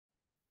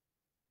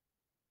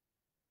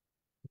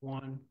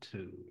One,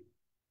 two.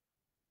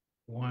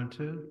 One,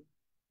 two.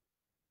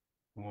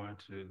 One,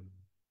 two.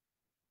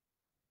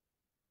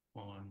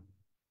 One,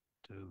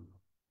 two.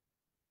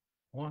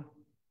 One.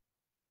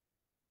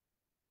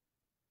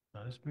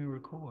 Now it's being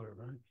recorded,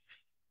 right?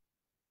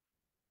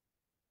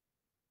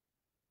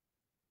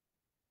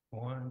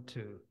 One,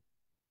 two.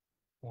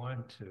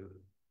 One, two.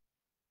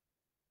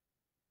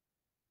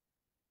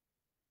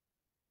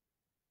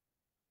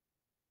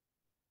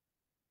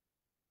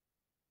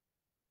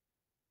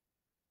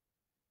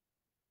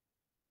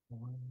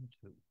 One,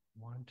 two.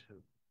 One,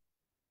 two.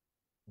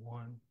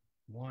 One,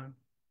 one,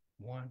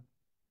 one.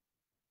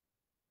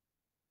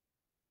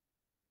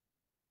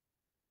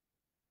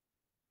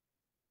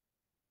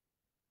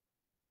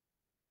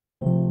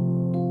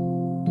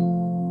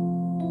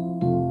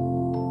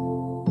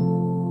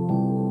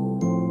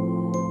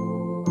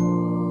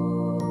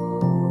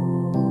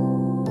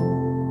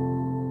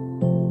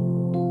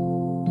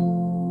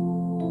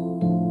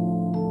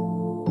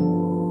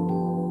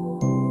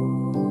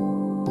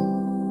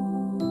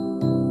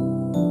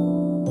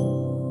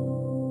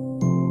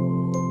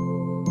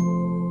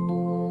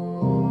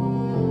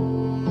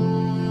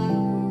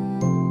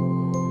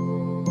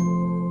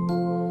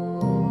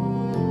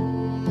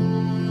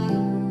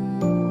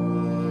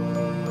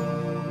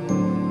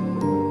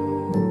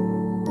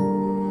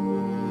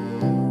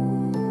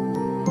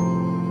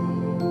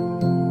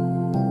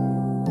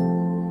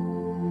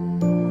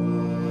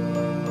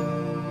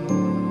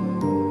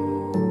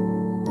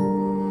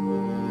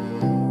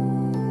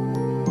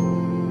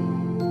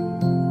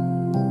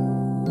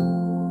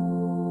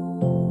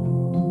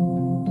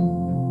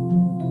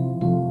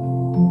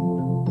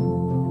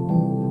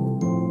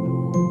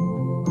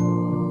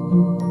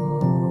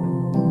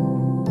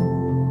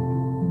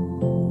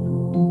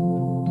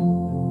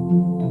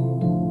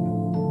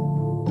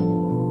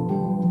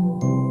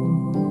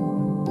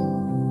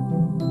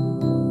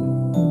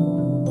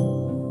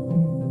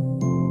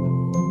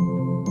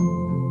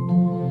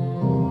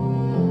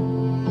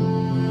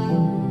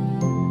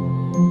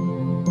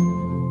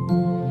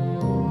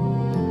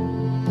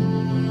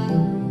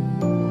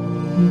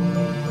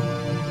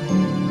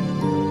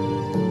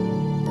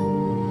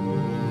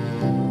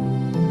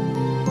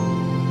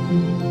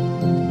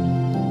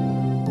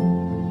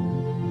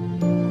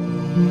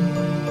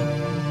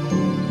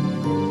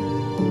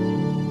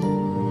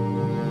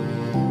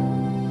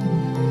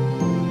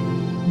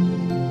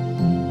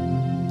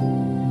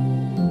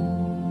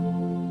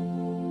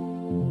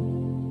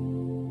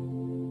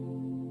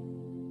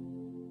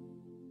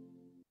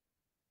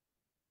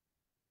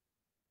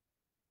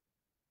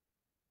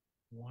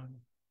 One.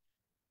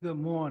 Good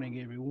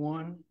morning,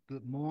 everyone.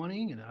 Good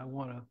morning, and I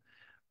want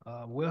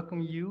to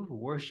welcome you for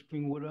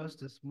worshiping with us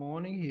this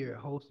morning here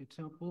at Holy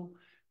Temple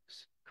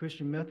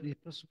Christian Methodist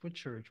Episcopal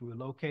Church. We're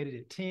located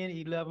at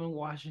 1011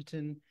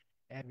 Washington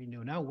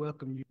Avenue. And I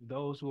welcome you,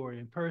 those who are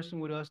in person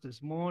with us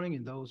this morning,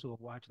 and those who are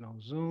watching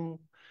on Zoom,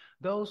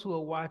 those who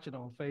are watching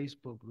on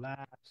Facebook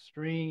live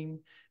stream,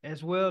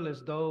 as well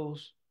as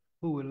those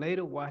who will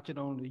later watch it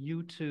on the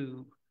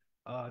YouTube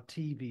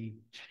TV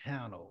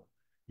channel.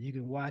 You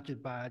can watch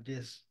it by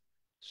just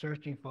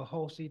searching for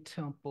Holy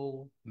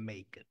Temple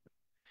Macon.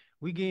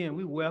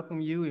 We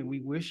welcome you and we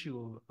wish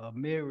you a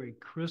Merry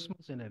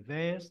Christmas in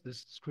advance.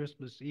 This is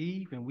Christmas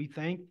Eve, and we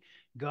thank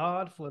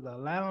God for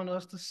allowing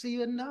us to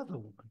see another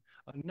one,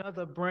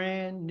 another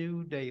brand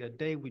new day, a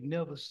day we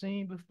never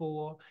seen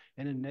before,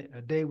 and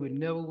a day we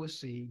never will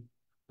see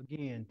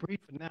again. Brief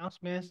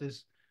announcements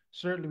is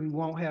certainly we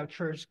won't have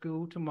church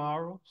school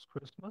tomorrow, it's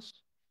Christmas,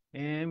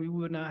 and we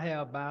will not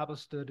have Bible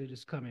study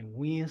this coming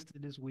Wednesday,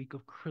 this week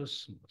of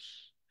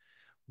Christmas.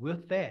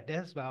 With that,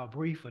 that's our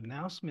brief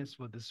announcements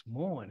for this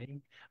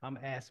morning. I'm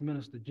asking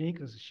Minister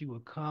Jenkins if she will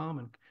come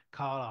and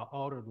call our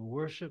order to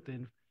worship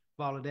and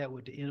follow that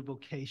with the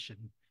invocation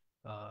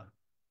uh,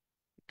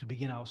 to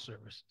begin our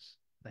services.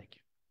 Thank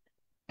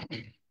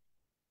you.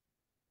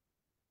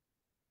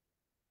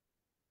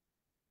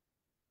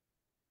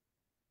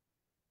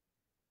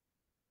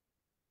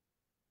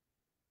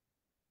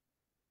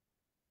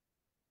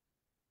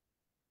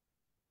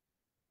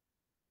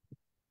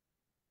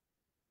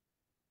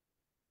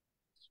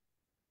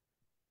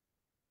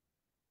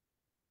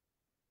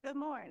 Good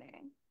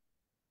morning.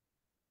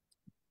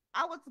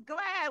 I was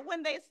glad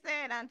when they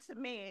said unto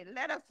me,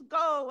 let us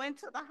go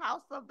into the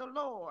house of the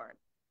Lord.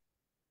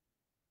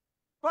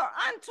 For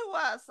unto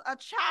us a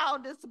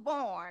child is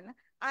born,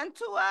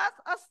 unto us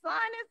a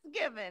son is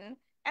given,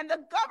 and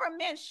the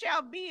government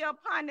shall be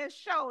upon his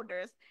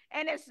shoulders,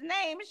 and his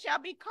name shall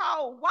be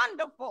called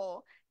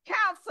Wonderful,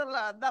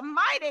 Counselor, the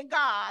Mighty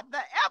God,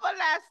 the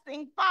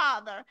Everlasting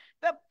Father,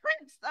 the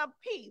Prince of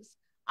Peace,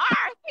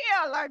 our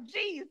healer,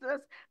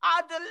 Jesus,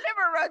 our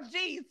deliverer,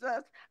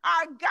 Jesus,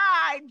 our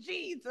guide,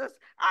 Jesus,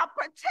 our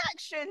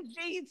protection,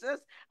 Jesus,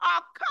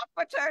 our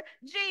comforter,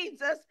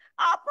 Jesus,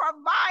 our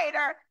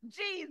provider,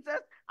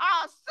 Jesus,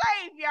 our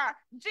Savior,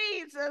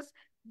 Jesus,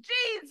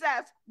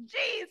 Jesus,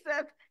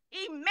 Jesus,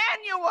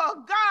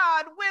 Emmanuel,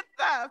 God with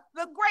us,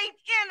 the great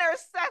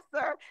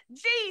intercessor,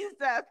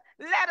 Jesus.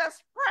 Let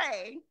us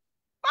pray.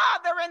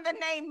 Father, in the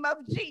name of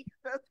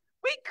Jesus,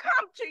 we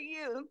come to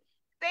you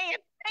saying,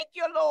 thank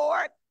you,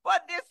 Lord, for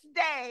this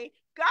day.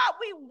 God,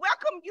 we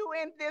welcome you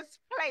in this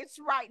place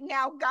right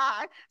now,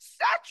 God.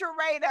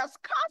 Saturate us,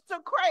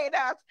 consecrate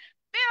us,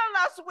 fill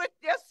us with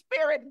your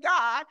spirit,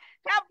 God.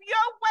 Have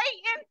your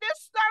way in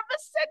this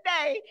service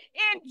today.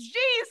 In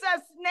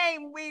Jesus'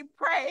 name we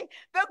pray.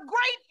 The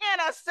great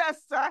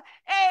intercessor.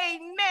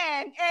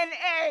 Amen and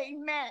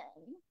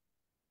amen.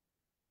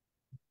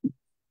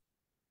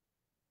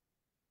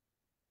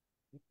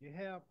 If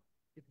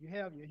you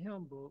have your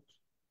hymn books,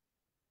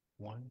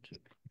 one, two.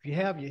 If you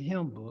have your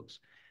hymn books,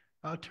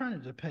 turn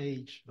it to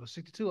page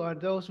 62. Or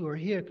those who are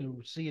here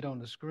can see it on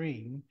the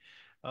screen.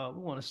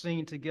 We want to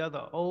sing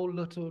together, "O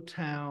Little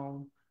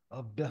Town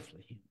of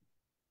Bethlehem."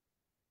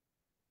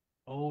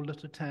 "O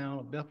Little Town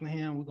of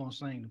Bethlehem." We're going to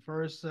sing the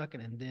first,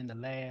 second, and then the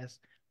last,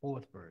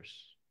 fourth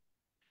verse.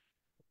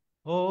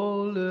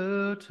 "O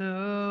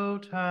little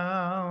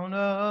town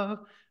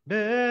of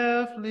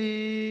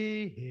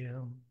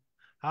Bethlehem,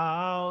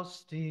 how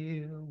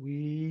still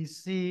we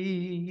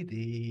see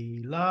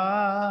thee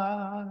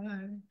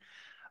lie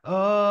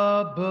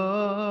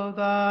above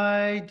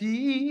thy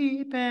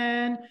deep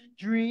and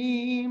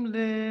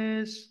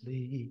dreamless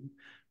sleep.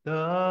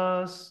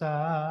 The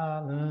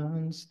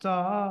silent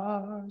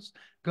stars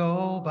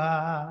go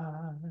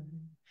by,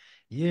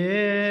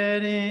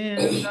 yet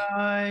in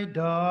thy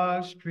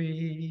dark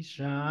street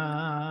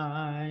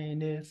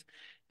shineth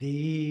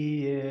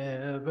the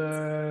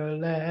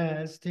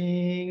everlasting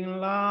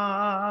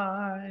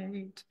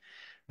light.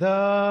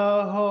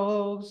 The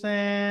hopes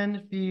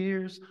and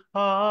fears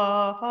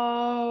of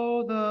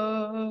all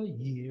the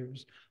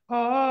years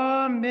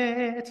are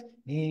met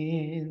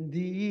in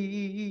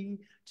thee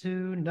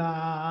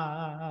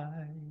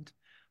tonight.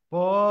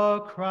 For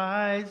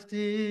Christ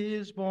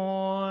is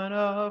born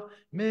of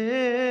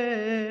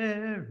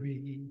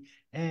Mary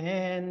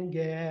and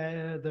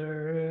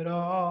gathered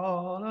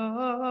all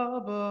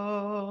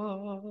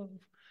above.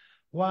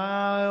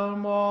 While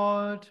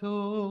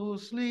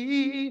mortals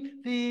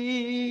sleep,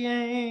 the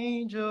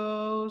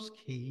angels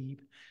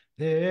keep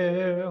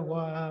their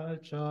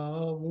watch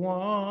of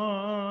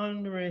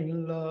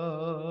wondering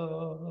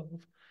love.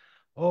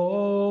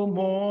 O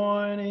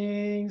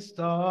morning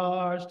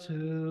stars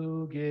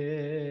together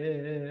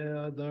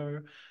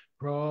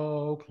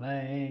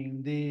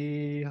proclaim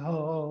the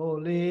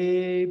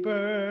holy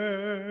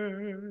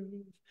birth.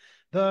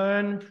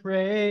 Then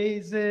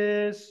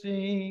praises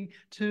sing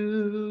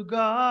to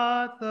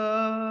God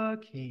the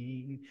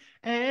King,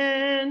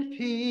 and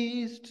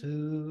peace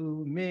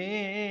to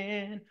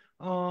men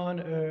on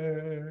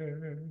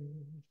earth.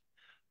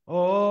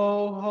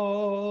 O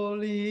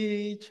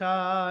holy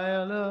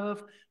child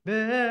of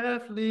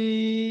Bethlehem,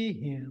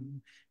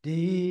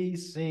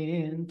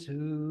 descend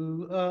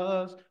to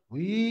us,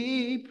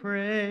 we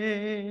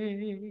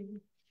pray.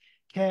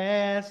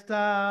 Cast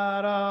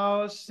out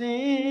our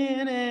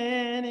sin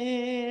and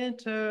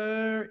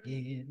enter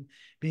in.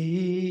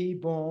 Be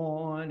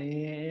born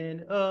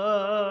in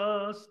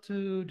us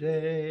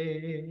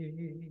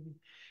today.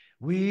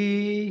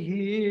 We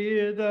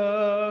hear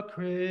the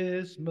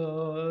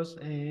Christmas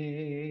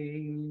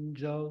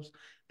angels,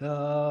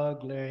 the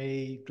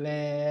great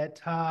glad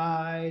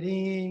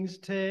tidings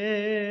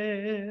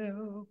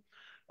tell.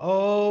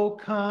 Oh,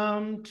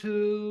 come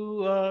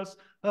to us,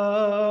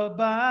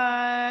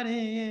 abide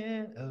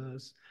in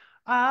us,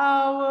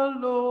 our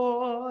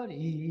Lord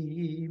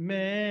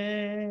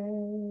Emmanuel.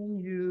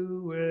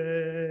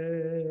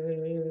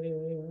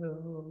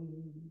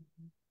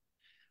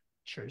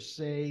 Church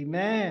say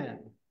amen.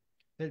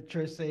 Let the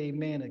church say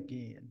amen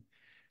again.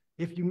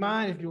 If you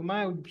mind, would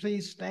you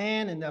please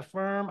stand and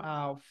affirm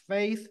our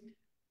faith?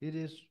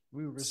 We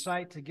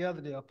recite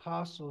together the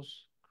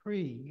Apostles'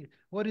 Creed.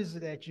 What is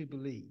it that you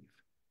believe?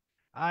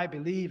 I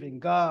believe in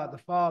God, the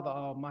Father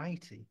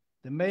Almighty,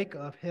 the maker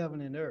of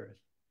heaven and earth,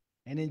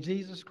 and in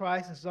Jesus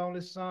Christ, his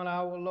only Son,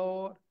 our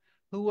Lord,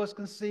 who was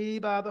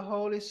conceived by the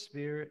Holy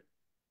Spirit,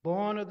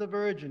 born of the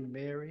Virgin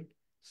Mary,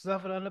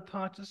 suffered under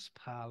Pontius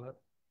Pilate,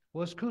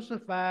 was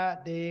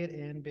crucified, dead,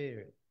 and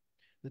buried.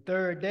 The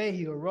third day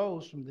he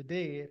arose from the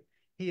dead.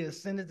 He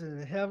ascended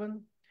into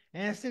heaven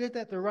and sitteth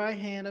at the right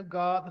hand of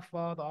God, the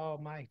Father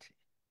Almighty.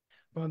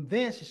 From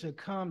thence he shall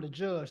come to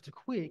judge the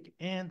quick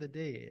and the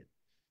dead.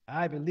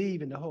 I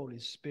believe in the Holy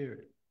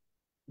Spirit,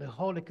 the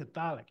Holy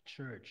Catholic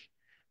Church,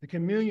 the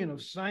communion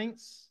of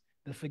saints,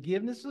 the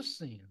forgiveness of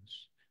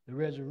sins, the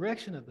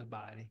resurrection of the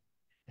body,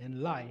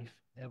 and life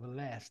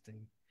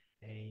everlasting.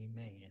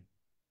 Amen.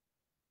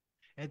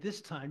 At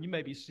this time, you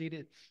may be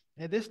seated.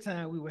 At this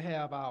time, we will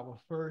have our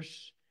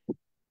first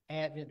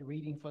Advent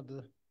reading for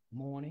the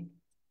morning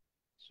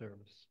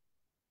service.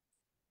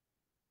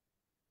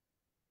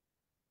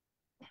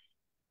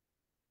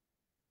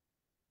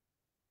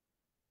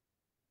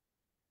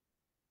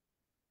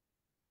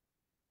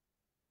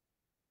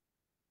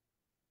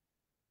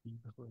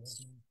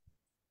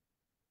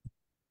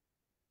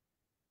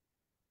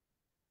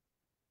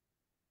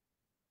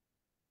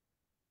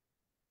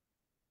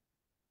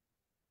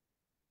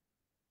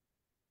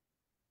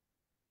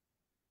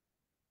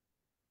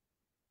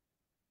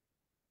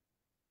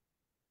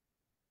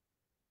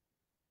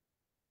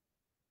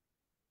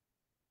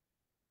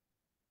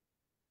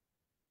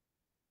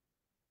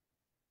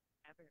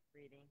 Scripture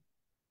reading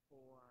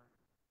for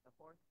the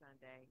fourth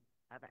Sunday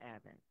of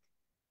Advent,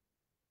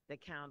 the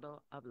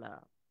candle of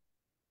love.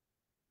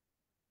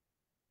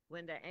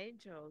 When the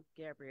angel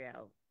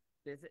Gabriel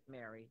visited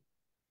Mary,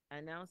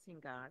 announcing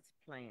God's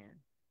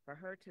plan for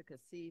her to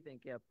conceive and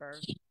give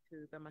birth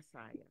to the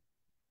Messiah,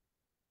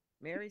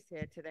 Mary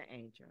said to the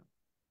angel,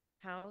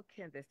 "How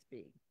can this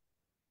be,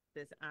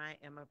 since I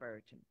am a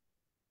virgin?"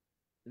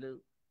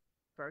 Luke,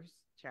 first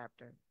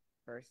chapter,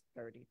 verse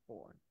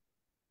 34.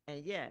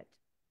 And yet,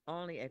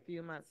 only a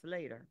few months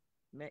later,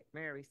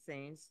 Mary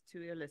sings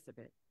to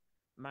Elizabeth,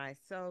 "My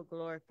soul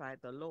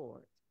glorified the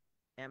Lord,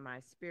 and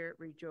my spirit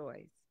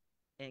rejoiced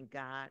in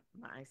God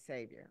my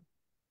Savior,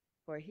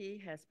 for he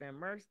has been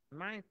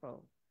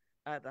mindful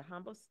of the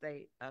humble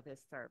state of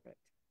his servant.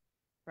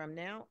 From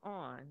now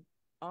on,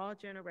 all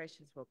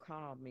generations will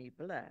call me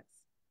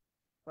blessed,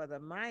 for the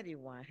Mighty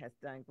One has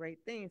done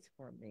great things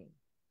for me.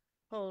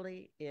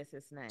 Holy is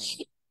his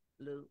name."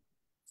 Luke,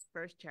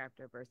 first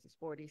chapter, verses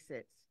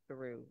 46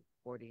 through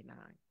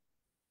 49.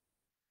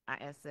 I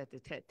ask that the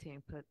tech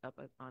team put up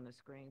on the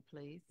screen,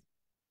 please.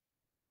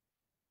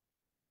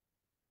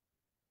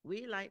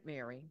 We, like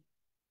Mary,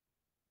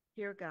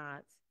 hear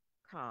God's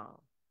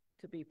call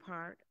to be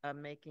part of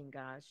making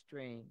God's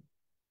dream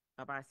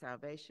of our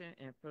salvation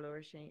and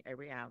flourishing a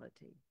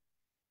reality.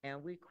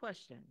 And we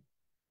question,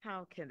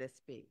 how can this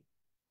be?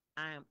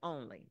 I am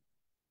only.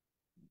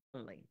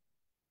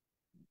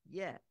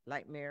 Yet,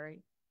 like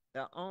Mary,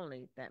 the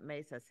only that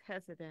makes us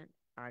hesitant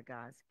are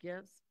God's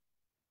gifts,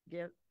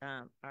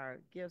 our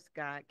gifts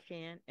God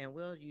can and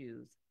will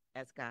use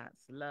as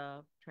God's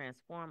love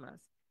transform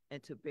us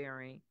into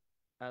bearing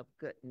of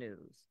good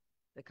news.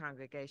 The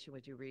congregation,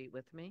 would you read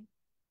with me?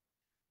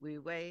 We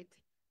wait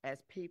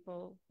as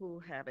people who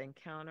have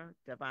encountered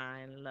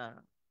divine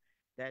love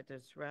that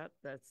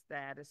disrupt the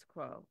status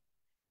quo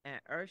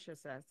and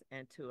ushers us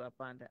into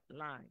abundant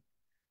life,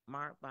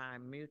 marked by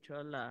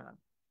mutual love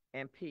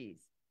and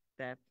peace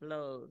that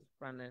flows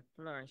from the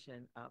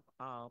flourishing of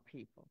all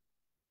people.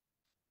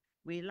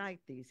 We light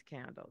these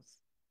candles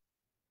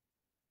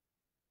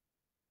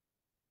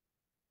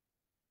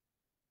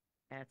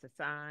as a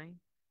sign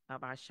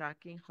of our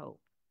shocking hope,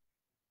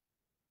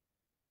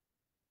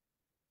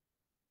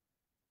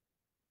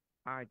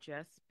 our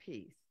just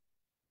peace,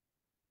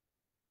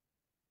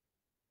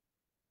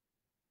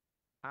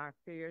 our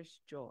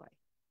fierce joy,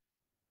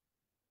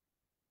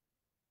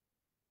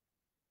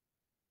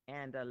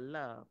 and a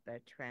love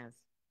that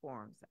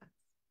transforms us.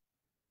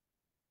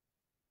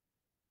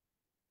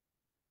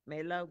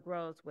 May love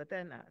grows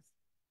within us,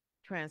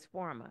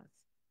 transform us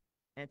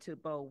into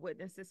bold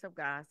witnesses of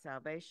God's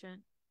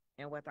salvation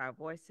and with our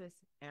voices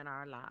and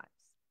our lives.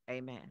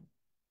 Amen.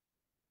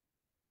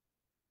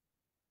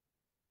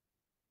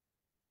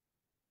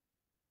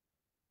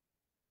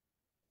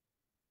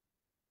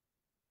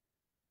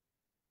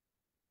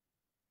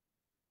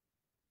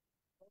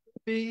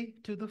 Be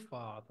to the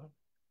Father,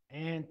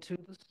 and to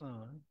the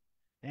Son,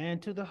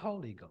 and to the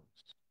Holy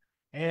Ghost,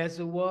 as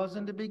it was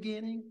in the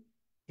beginning,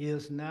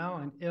 is now,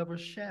 and ever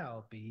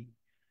shall be,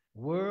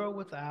 world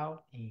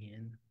without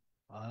end.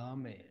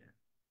 Amen.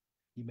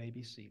 You may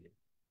be seated.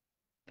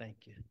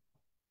 Thank you.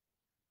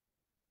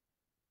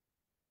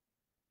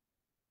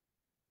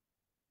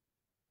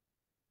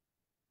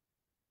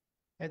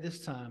 At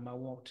this time, I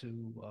want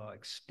to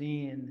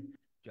extend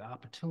your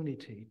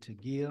opportunity to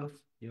give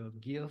your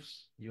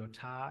gifts, your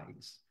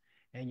tithes,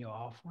 and your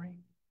offering.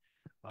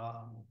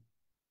 Um,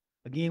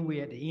 Again,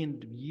 we're at the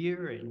end of the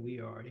year and we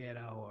are at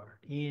our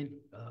end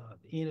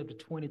of the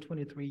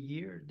 2023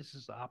 year. This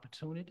is the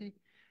opportunity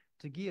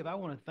to give. I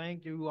want to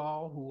thank you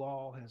all who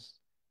all has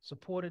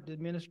supported the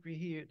ministry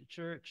here at the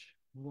church.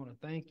 We want to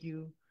thank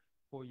you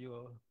for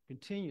your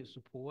continued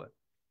support.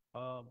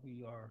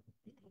 We are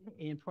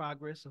in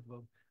progress of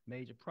a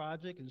major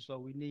project, and so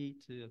we need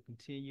to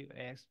continue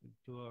asking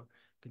for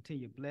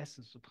continued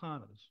blessings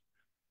upon us.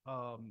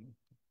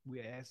 We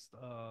ask,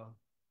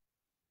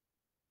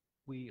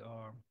 we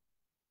are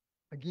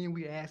Again,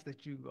 we ask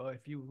that you,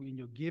 if you, in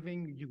your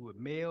giving, you would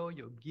mail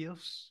your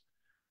gifts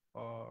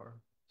or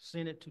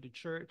send it to the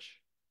church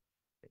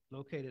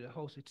located at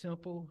Holy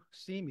Temple,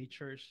 Simi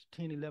Church,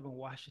 1011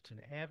 Washington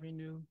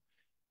Avenue,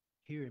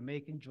 here in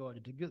Macon,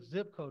 Georgia. The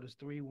zip code is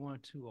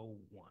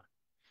 31201.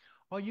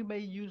 Or you may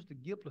use the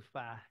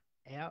Giblify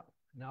app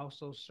and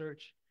also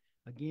search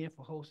again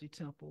for Holy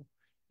Temple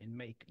in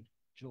Macon,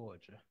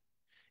 Georgia.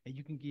 And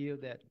you can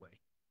give that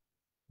way.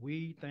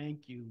 We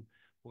thank you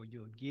for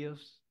your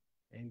gifts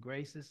and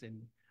graces.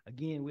 And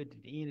again, we're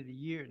at the end of the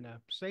year, and I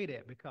say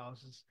that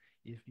because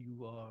if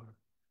you are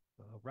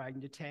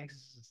writing your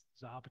taxes,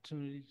 it's an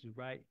opportunity to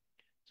write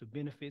to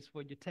benefits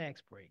for your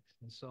tax breaks.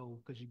 And so,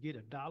 because you get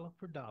 $1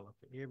 per dollar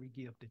for every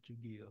gift that you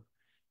give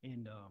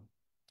in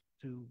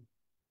to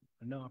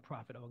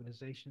nonprofit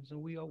organizations,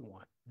 and we are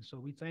one. And so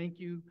we thank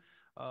you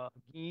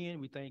again.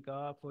 We thank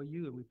God for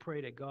you, and we pray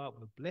that God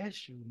will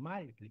bless you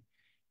mightily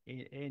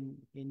in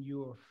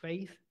your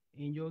faith,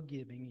 in your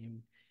giving,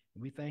 and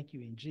we thank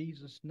you in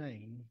Jesus'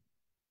 name.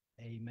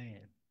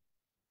 Amen.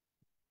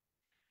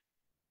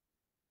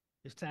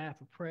 It's time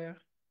for prayer.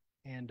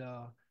 And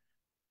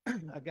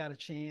I got a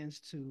chance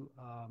to,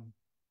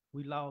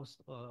 we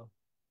lost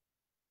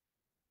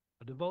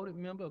a devoted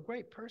member, a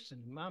great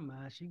person in my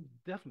mind. She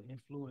definitely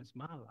influenced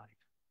my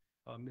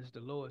life. Miss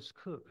Dolores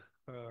Cook.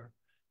 Her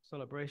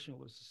celebration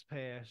was this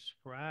past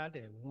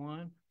Friday at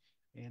 1,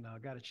 and I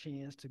got a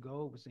chance to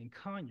go. It was in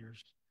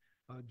Conyers,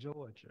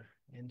 Georgia.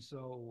 And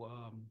so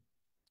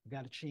I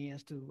got a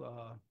chance to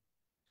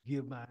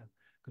give my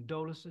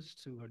condolences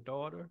to her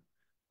daughter,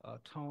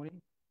 Tony,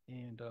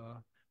 and uh,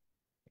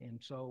 and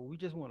so we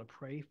just want to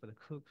pray for the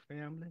Cook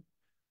family.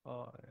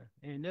 Uh,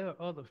 and there are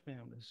other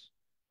families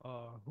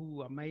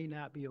who I may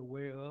not be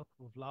aware of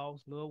who've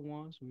lost loved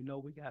ones. We know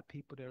we got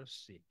people that are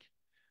sick.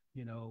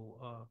 You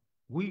know,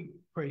 we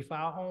pray for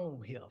our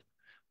own health,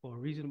 for a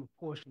reasonable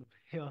portion of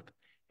health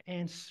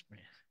and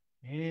strength.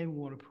 And we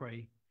want to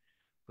pray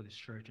for this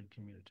church and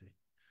community.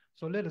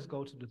 So let us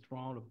go to the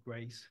throne of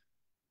grace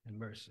and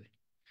mercy.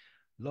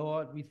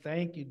 Lord, we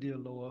thank you, dear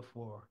Lord,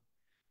 for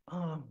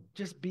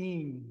just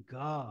being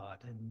God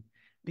and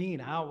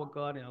being our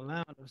God and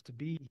allowing us to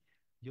be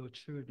your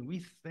children.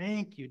 We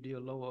thank you, dear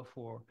Lord,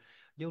 for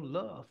your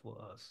love for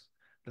us,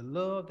 the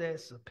love that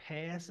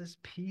surpasses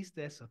peace,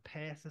 that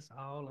surpasses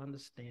all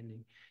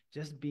understanding,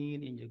 just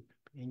being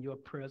in your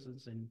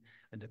presence and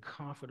the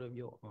comfort of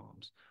your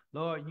arms.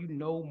 Lord, you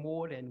know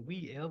more than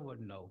we ever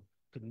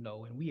could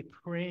know. And we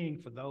are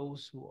praying for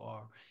those who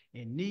are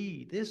in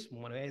need this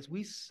morning as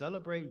we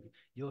celebrate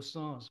your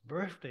son's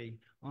birthday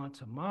on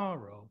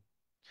tomorrow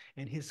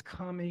and his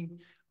coming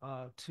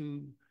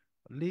to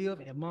live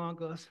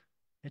among us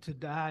and to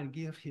die and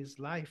give his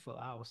life for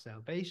our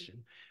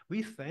salvation.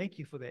 We thank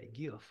you for that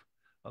gift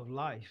of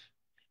life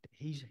that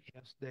he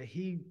has,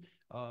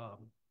 um,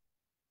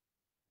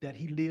 that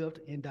he lived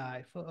and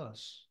died for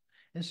us.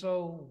 And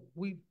so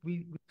we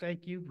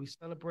thank you. We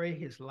celebrate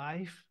his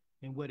life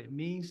and what it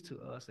means to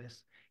us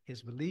as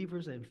his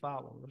believers and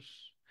followers.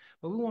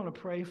 But we want to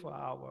pray for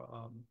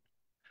our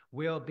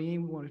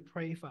well-being. We want to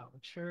pray for our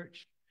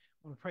church.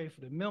 We want to pray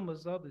for the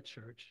members of the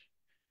church.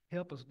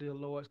 Help us, dear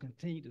Lord,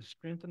 continue to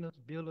strengthen us,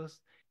 build us,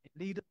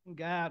 and lead us and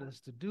guide us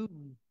to do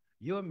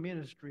your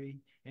ministry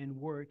and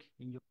work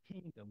in your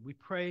kingdom. We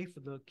pray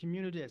for the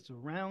community that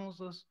surrounds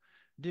us,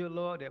 dear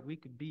Lord, that we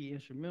could be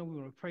instrumental.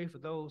 We want to pray for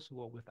those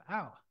who are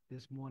without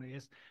this morning.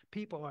 As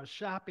people are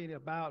shopping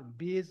about,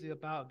 busy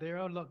about, there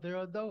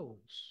are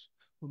those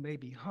who may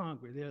be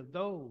hungry. There are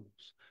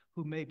those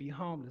who may be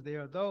homeless.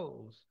 There are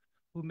those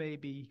who may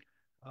be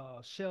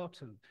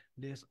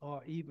shelterless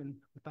or even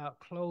without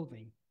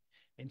clothing.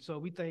 And so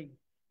we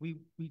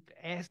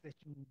ask that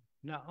you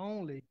not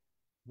only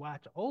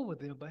watch over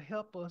them, but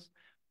help us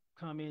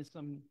come in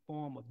some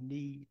form of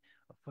need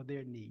for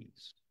their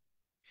needs.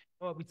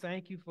 Lord, we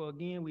thank you for,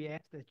 again, we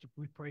ask that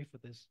we pray for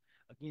this,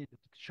 again, the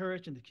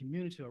church and the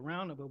community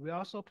around us, but we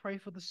also pray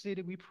for the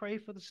city. We pray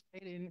for the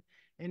state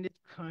in this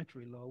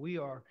country, Lord. We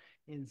are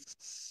in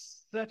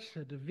such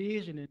a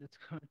division in this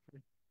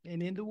country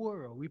and in the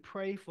world. We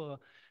pray for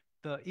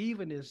the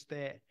evenness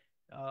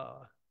uh,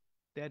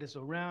 that is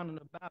around and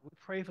about. We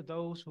pray for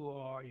those who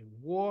are in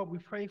war. We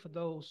pray for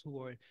those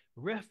who are in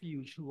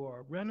refuge, who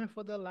are running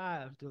for their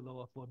lives, dear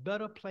Lord, for a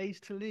better place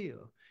to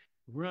live.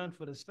 Run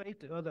for the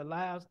safety of their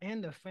lives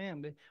and their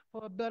family,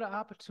 for a better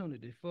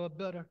opportunity, for a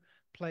better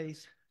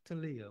place to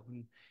live.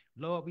 And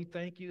Lord, we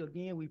thank you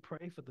again. We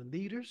pray for the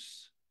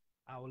leaders,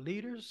 our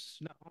leaders,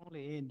 not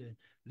only in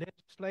the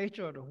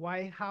legislature or the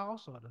White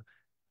House or the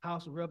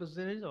House of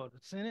Representatives or the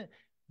Senate,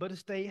 but the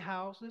state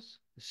houses,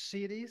 the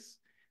cities,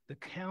 the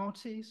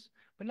counties.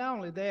 But not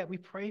only that, we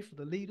pray for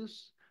the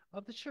leaders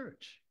of the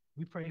church.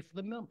 We pray for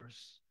the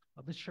members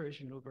of the church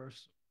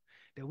universal,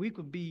 that we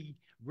could be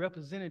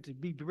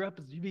representative, be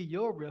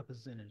your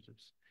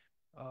representatives,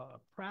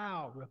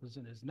 proud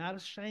representatives, not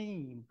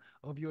ashamed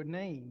of your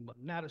name,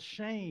 not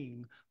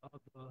ashamed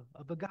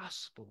of the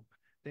gospel,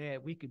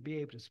 that we could be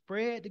able to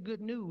spread the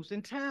good news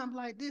in times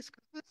like this,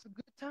 because it's a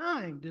good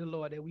time, dear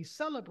Lord, that we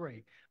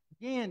celebrate.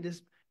 Again,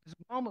 this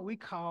moment we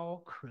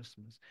call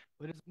Christmas,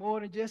 but it's more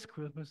than just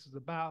Christmas. It's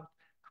about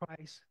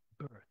Christ's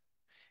birth.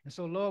 And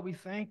so, Lord, we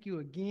thank you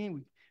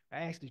again. I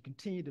ask you to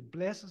continue to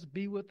bless us,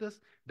 be with us.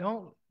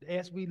 Don't,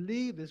 as we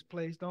leave this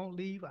place, don't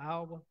leave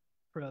our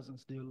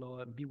presence, dear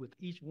Lord, and be with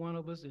each one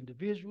of us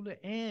individually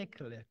and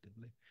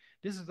collectively.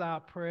 This is our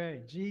prayer.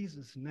 In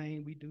Jesus'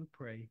 name we do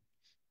pray.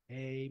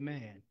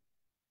 Amen.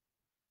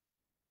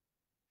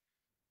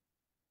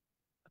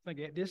 I think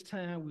at this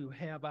time we will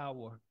have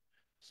our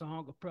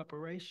song of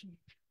preparation.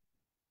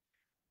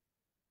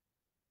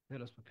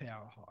 Let us prepare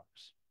our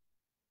hearts.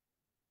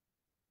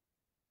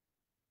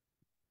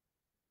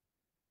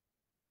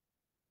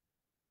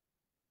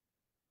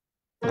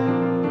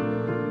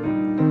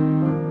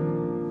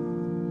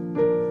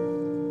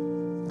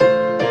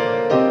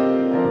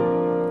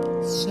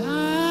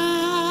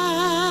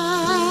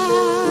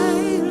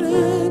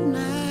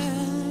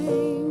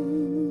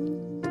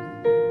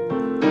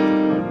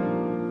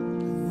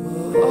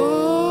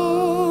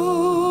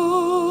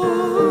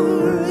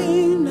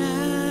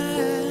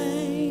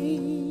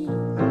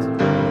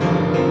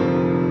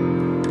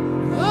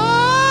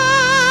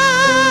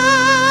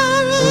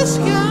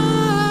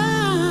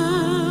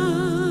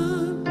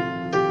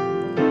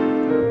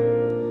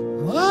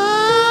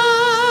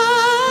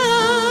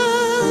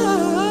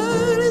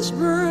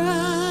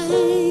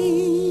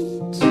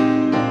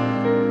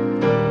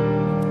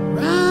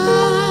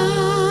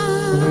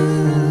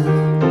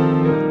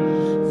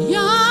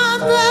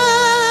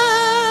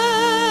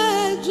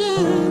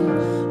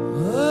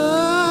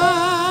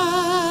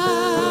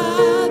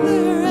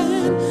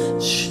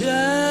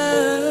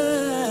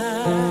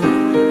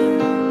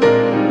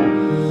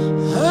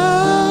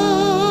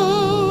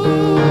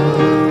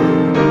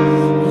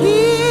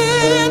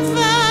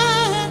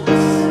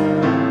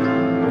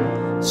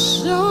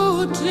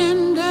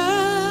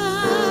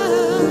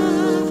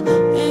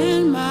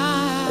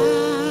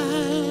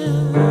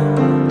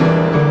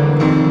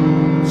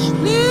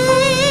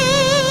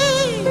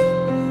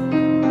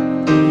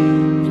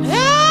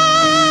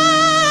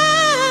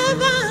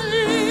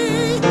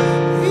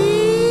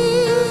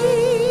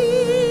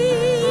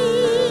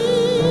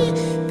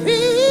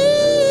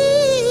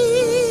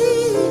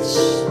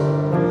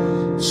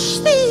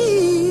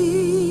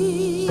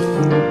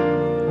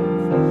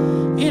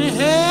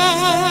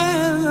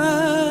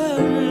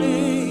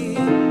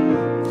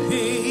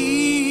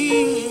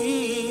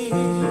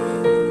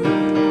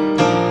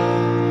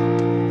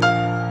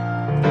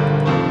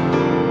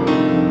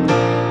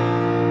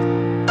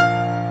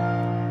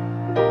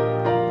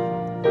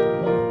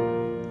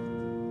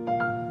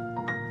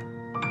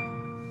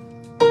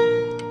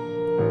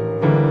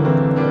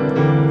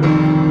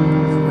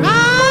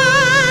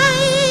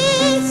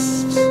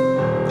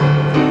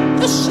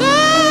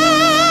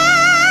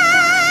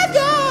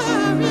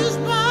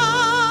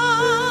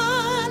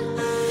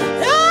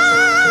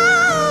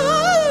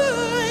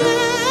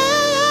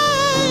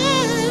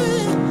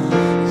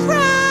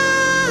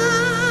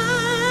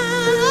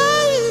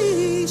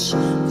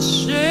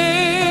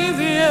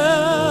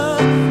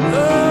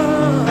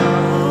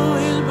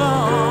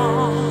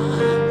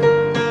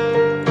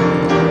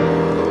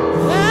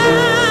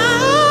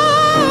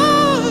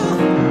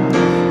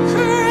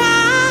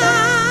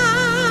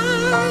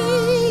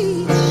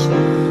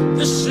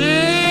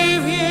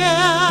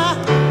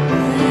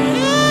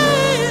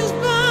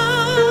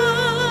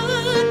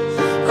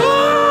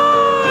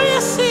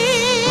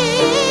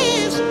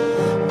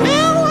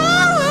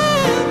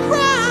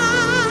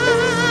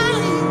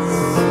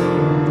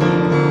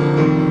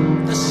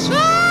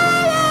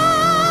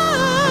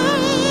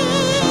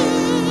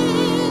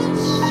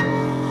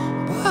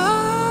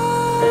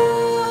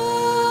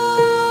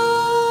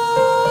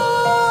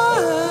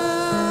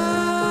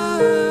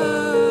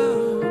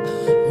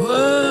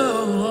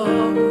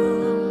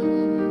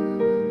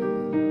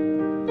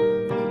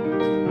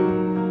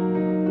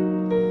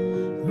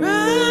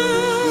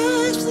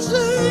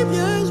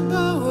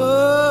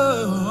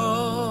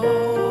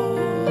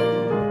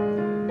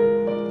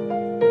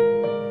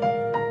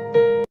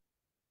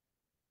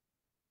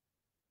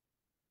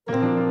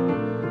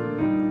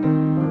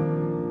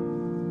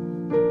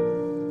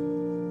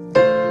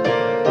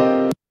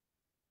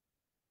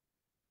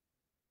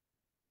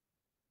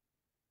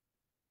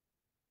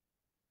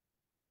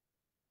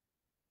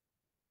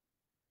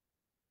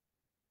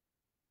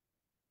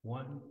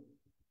 One,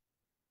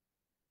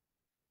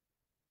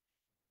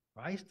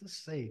 Christ the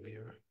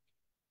Savior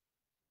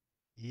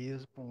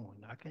is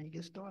born. I can't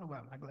get started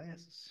without my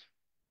glasses.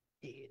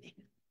 I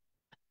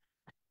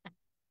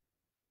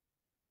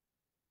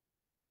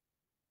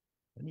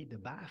need the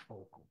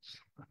bifocals.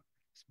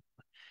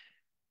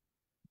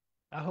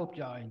 I hope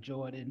y'all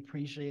enjoyed it and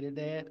appreciated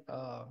that.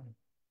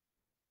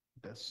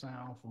 That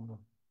sound from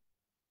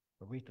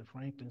Aretha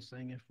Franklin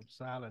singing from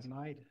Silent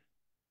Night.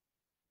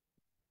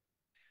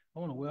 I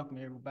want to welcome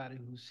everybody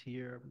who's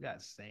here. We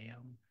got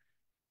Sam,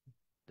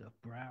 the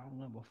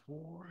Brown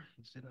 #4.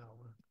 He's in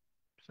our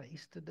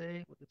place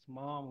today with his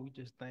mom. We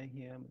just thank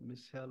him,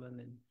 Miss Helen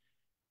and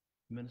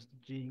Minister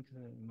Jenkins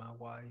and my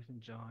wife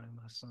and John and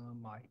my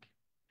son Mike.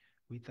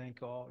 We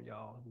thank all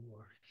y'all who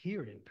are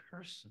here in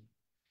person.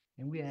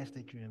 And we ask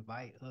that you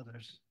invite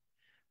others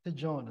to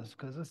join us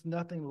because it's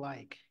nothing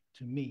like,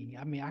 to me.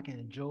 I mean, I can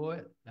enjoy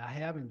it. I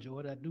have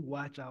enjoyed it. I do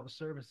watch our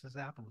services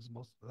afterwards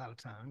a lot of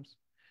times,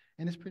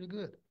 and it's pretty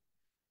good.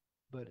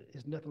 But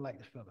it's nothing like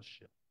the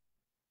fellowship.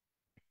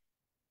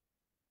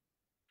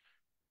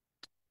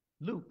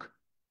 Luke,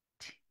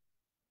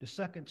 the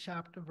 2nd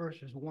chapter,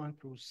 verses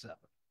 1-7.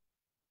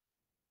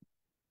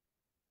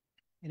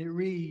 And it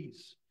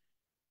reads,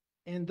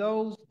 in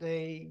those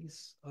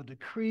days, a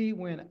decree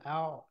went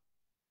out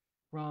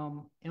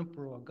from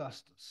Emperor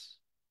Augustus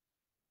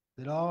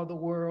that all the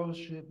world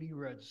should be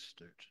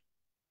registered.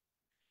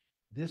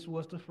 This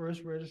was the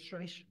first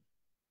registration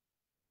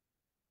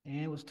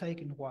and was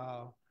taken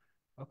while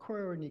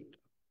Quirinius,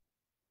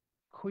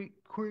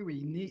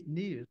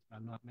 I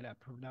know I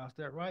pronounced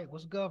that right,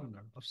 was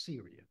governor of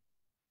Syria.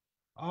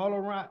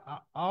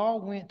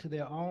 All went to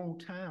their own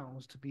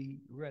towns to be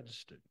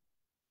registered.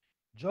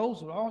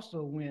 Joseph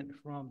also went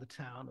from the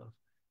town of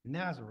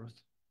Nazareth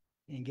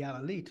in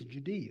Galilee to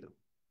Judea,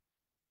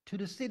 to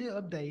the city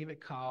of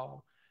David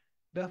called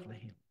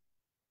Bethlehem,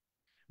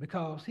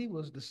 because he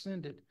was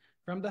descended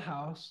from the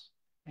house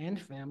and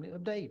family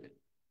of David.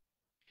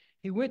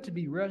 He went to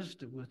be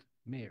registered with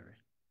Mary,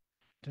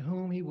 to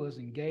whom he was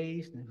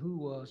engaged and who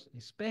was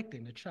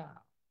expecting a child.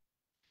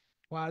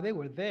 While they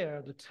were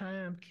there, the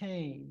time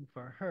came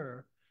for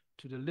her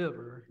to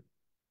deliver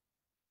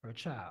her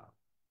child.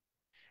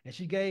 And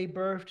she gave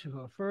birth to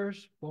her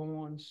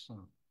firstborn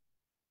son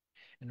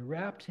and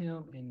wrapped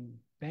him in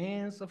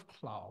bands of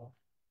cloth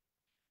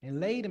and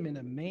laid him in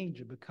a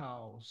manger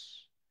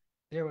because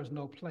there was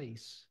no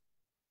place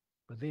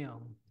for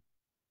them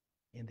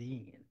in the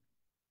inn.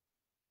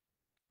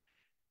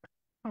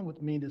 Come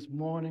with me this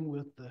morning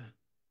with the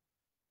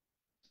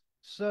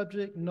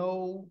subject,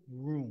 no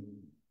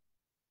room.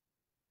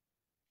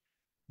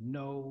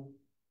 No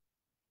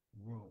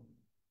room.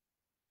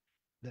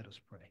 Let us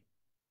pray.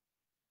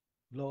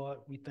 Lord,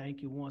 we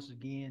thank you once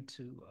again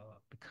to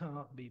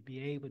be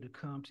able to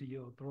come to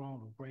your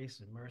throne of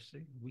grace and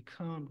mercy. We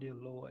come, dear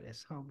Lord,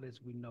 as humble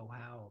as we know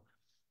how,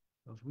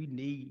 because we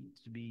need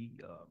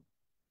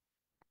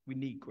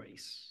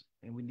grace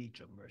and we need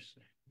your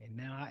mercy. And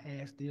now I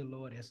ask, dear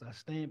Lord, as I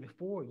stand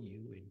before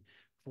you and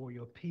for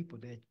your people,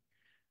 that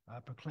I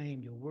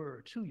proclaim your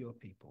word to your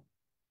people,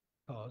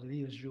 because it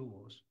is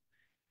yours.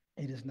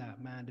 It is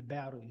not mine. The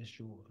battle is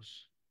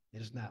yours.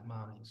 It is not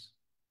mine.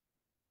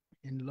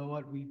 And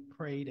Lord, we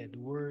pray that the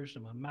words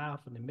of my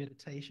mouth and the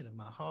meditation of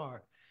my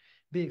heart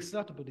be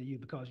acceptable to you,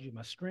 because you're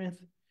my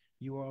strength.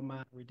 You are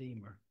my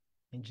redeemer.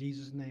 In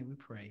Jesus' name we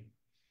pray.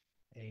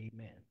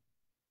 Amen.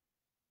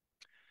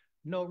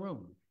 No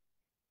room.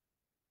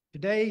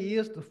 Today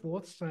is the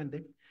 4th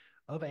Sunday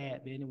of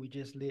Advent, and we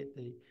just lit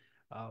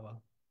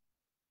our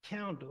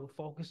candle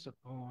focused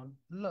on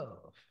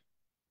love.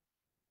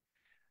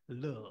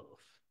 Love.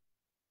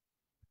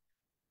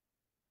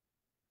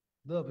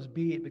 Love is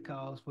big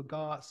because for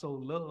God so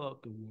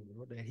loved the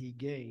world that he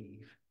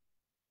gave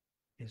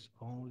his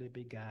only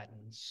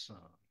begotten son.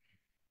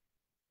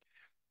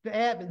 The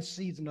Advent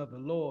season of the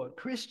Lord,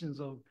 Christians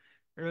of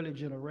early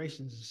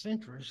generations and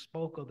centuries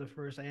spoke of the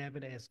first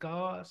Advent as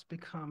God's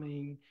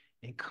becoming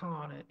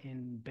incarnate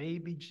in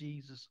baby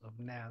Jesus of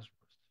Nazareth.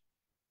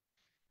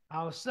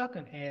 Our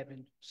second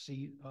Advent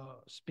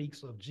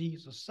speaks of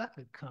Jesus'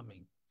 second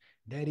coming,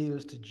 that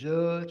is, to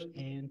judge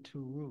and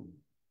to rule.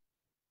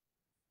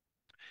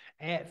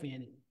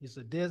 Advent is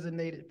a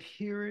designated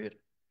period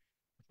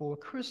for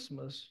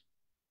Christmas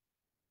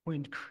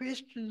when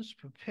Christians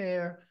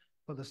prepare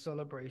for the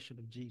celebration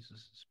of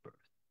Jesus' birth.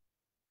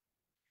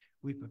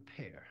 We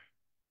prepare.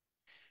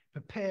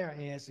 Prepare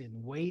as in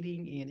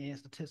waiting in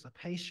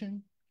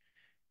anticipation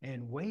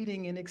and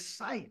waiting in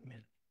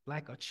excitement,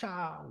 like a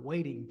child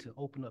waiting to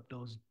open up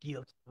those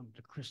gifts from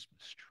the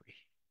Christmas tree.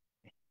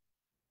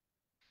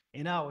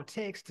 In our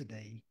text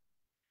today,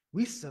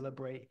 we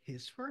celebrate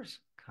his first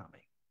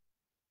coming.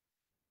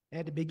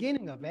 At the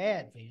beginning of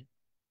Advent,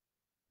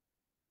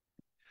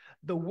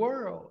 the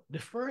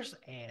first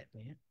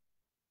Advent,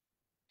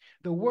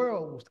 the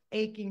world was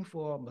aching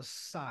for a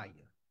Messiah.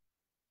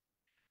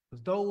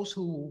 Because those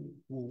who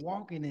were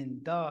walking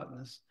in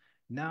darkness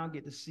now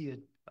get to see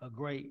a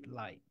great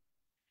light,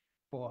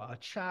 for a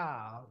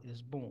child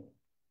is born.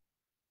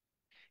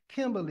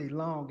 Kimberly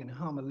Long, in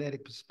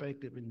Homiletic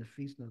Perspective in the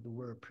Feasting of the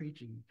Word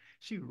Preaching,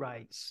 she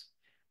writes,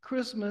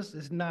 Christmas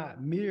is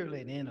not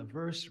merely an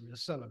anniversary or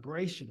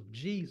celebration of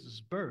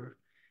Jesus' birth.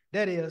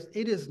 That is,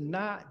 it is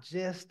not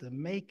just the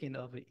making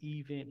of an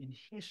event in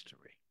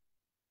history,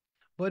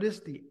 but it's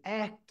the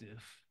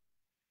active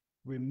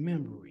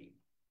remembering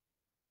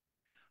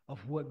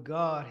of what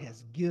God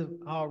has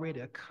already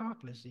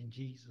accomplished in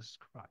Jesus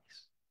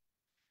Christ.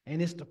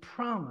 And it's the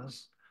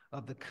promise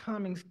of the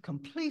coming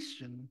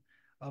completion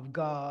of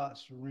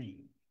God's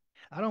reign.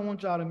 I don't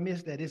want y'all to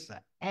miss that it's an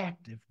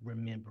active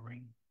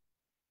remembering.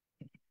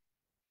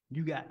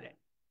 You got that.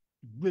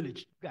 Really,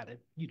 you got to,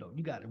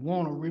 you got to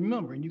want to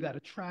remember, and you got to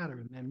try to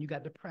remember. You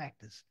got to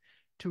practice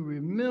to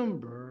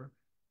remember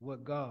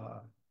what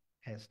God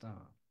has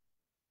done.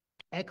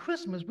 At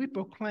Christmas, we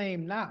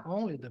proclaim not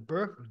only the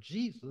birth of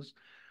Jesus,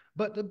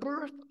 but the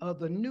birth of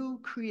the new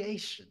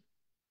creation.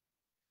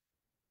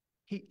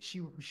 She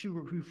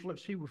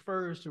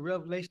refers to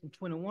Revelation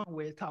 21,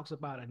 where it talks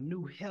about a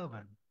new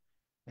heaven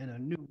and a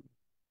new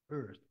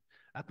earth.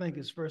 I think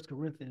it's 1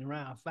 Corinthians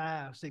around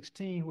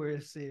 5:16, where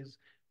it says,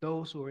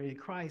 those who are in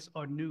Christ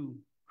are new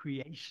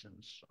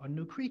creations, are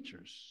new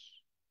creatures.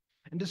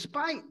 And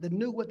despite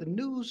what the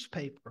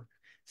newspaper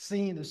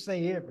seems to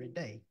say every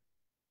day,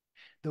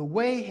 the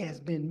way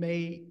has been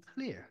made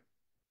clear.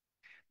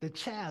 The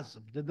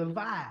chasm, the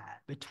divide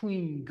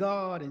between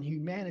God and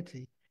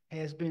humanity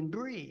has been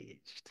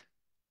bridged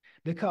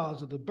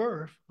because of the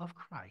birth of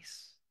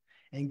Christ.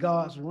 And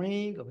God's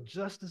reign of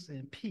justice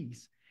and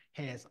peace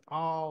has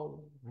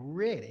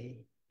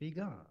already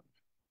begun.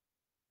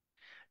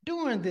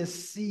 During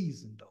this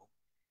season, though,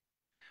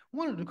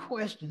 one of the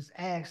questions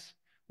asked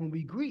when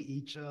we greet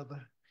each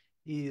other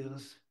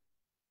is,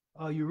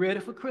 are you ready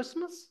for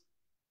Christmas?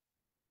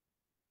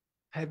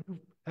 Are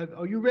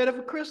you ready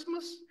for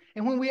Christmas?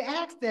 And when we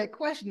ask that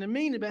question, the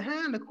meaning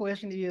behind the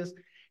question is,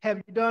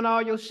 have you done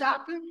all your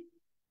shopping?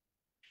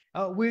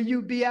 Will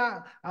you be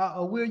out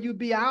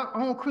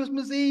on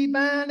Christmas Eve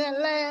buying that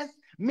last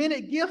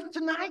minute gift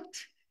tonight?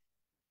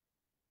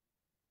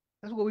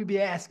 That's what we be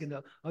asking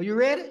though. Are you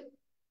ready?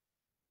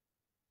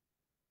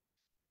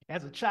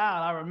 As a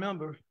child, I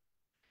remember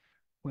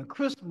when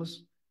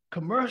Christmas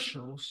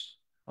commercials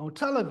on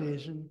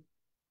television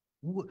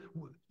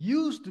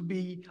used to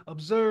be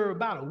observed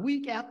about a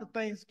week after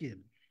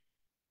Thanksgiving.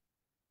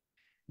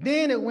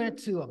 Then it went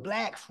to a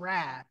Black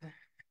Friday,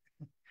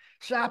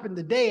 shopping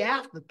the day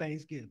after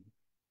Thanksgiving.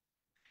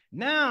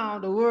 Now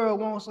the world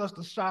wants us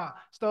to start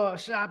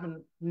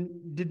shopping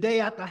the day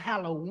after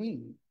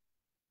Halloween.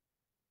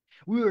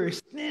 We are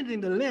extending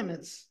the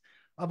limits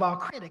of our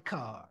credit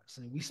cards,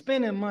 and we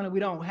spending money we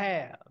don't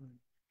have.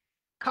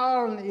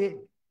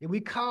 We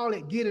call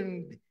it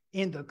getting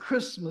in the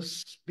Christmas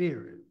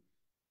spirit.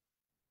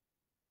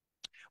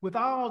 With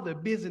all the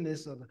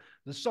busyness of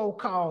the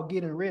so-called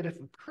getting ready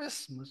for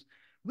Christmas,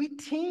 we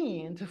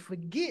tend to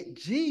forget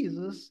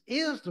Jesus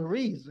is the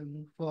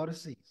reason for the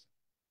season.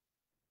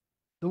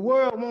 The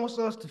world wants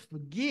us to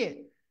forget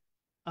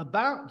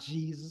about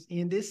Jesus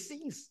in this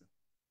season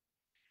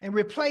and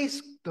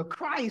replace the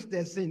Christ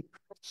that's in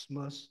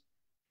Christmas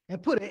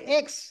and put an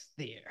X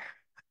there.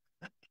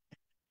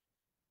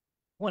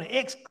 Want to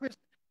X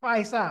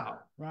Christ out,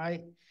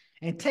 right?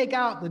 And take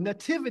out the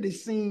nativity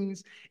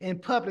scenes in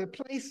public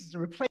places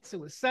and replace it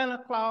with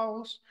Santa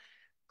Claus,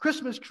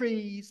 Christmas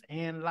trees,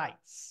 and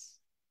lights.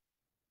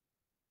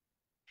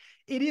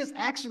 It is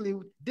actually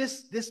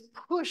this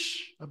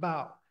push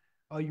about,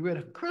 are you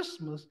ready for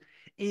Christmas,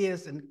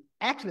 is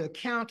actually a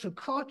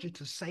counterculture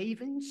to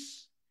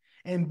savings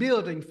and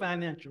building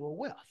financial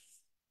wealth.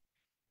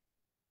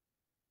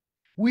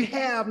 We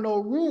have no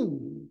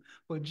room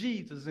for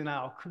Jesus in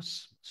our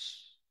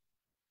Christmas.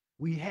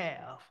 We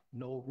have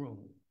no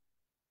room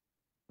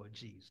for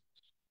Jesus.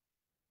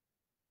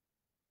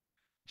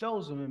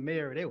 Joseph and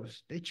Mary,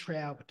 they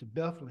traveled to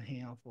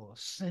Bethlehem for a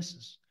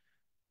census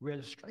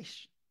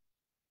registration.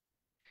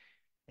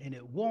 And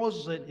it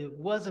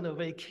wasn't a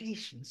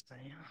vacation,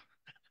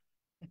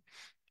 Sam.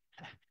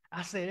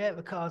 I say that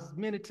because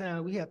many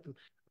times we have to,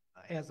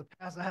 as a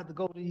pastor, I have to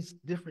go to these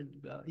different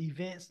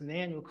events and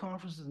annual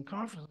conferences,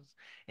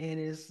 and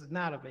it's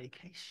not a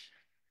vacation.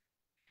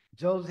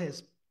 Joseph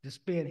has to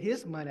spend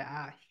his money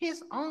out of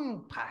his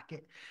own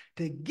pocket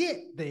to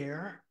get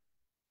there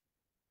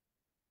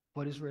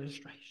for this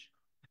registration.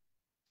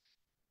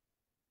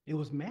 It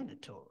was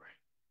mandatory.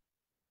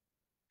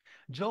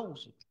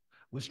 Joseph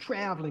was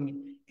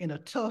traveling in a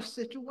tough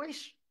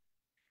situation,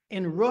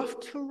 in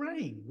rough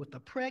terrain, with a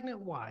pregnant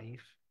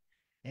wife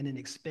and an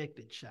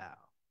expected child.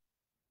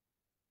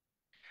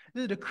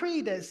 The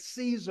decree that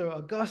Caesar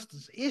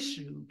Augustus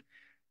issued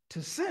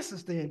to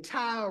census the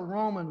entire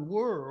Roman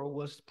world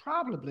was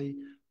probably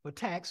for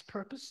tax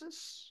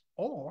purposes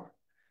or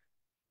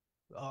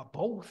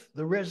both,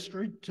 the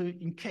registry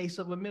in case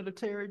of a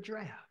military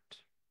draft.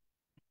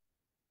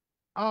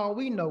 All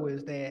we know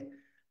is that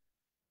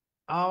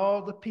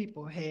all the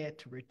people had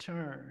to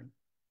return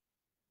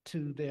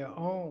to their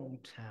own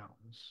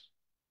towns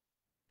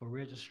for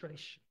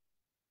registration.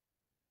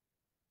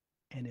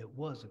 And it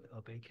wasn't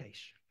a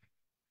vacation.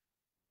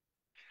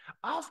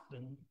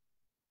 Often,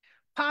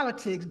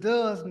 politics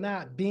does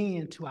not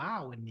bend to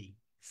our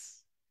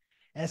needs,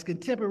 as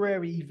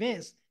contemporary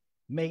events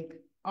make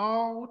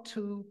all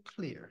too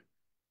clear.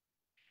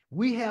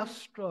 We have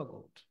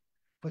struggled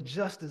for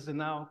justice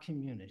in our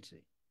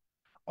community.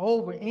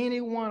 Over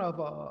any one of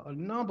a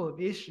number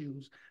of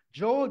issues,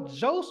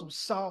 Joseph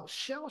sought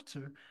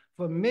shelter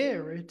for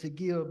Mary to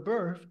give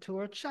birth to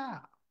her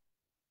child,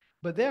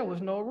 but there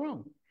was no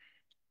room.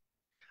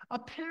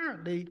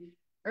 Apparently,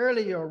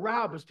 earlier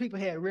robbers, people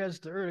had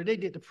registered early. They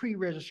did the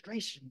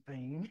pre-registration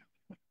thing,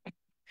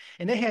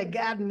 and they had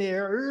gotten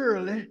there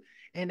early,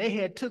 and they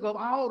had took up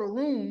all the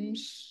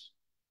rooms.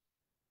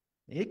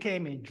 It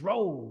came in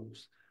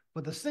droves,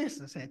 but the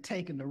census had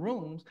taken the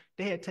rooms.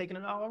 They had taken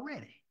it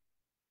already,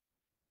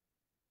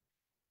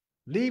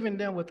 leaving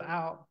them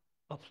without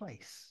a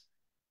place.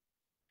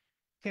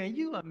 Can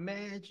you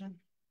imagine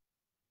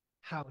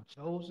how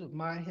Joseph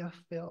might have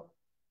felt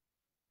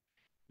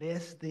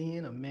less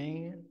than a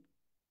man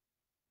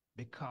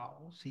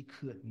because he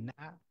could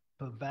not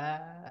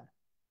provide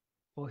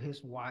for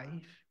his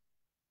wife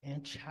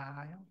and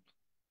child?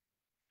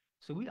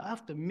 So we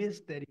often miss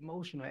that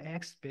emotional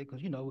aspect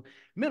because,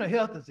 mental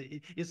health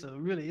it's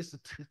a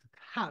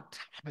hot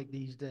topic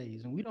these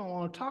days, and we don't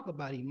want to talk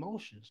about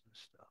emotions and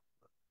stuff.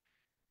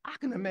 I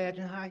can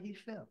imagine how he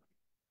felt.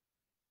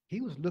 He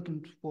was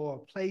looking for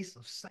a place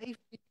of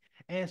safety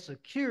and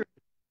security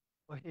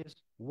for his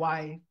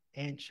wife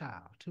and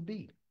child to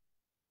be.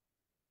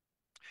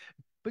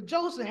 But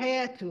Joseph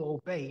had to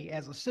obey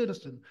as a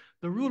citizen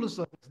the rulers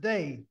of his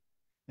day.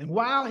 And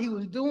while he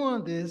was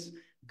doing this,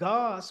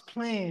 God's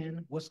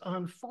plan was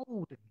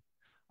unfolding,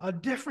 a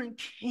different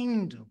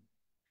kingdom.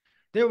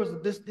 There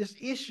was this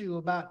issue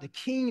about the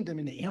kingdom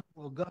and the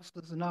Emperor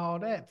Augustus and all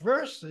that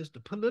versus the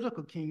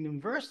political kingdom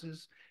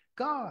versus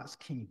God's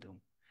kingdom.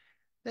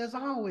 There's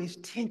always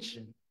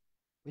tension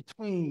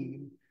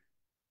between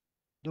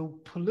the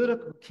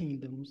political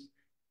kingdoms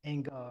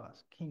and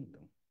God's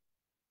kingdom.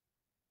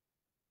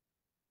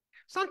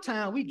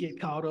 Sometimes we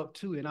get caught up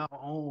too in our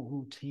own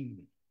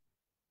routine.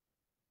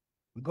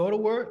 We go to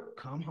work,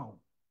 come home.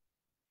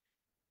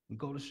 We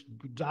go to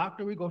the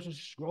doctor, we go to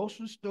the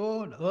grocery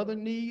store, the other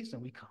needs,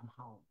 and we come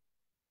home.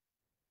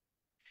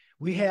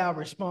 We have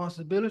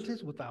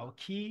responsibilities with our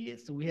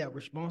kids, and we have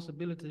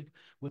responsibilities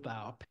with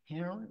our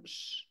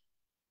parents.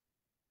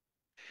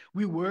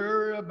 We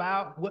worry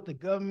about what the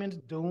government's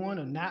doing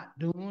or not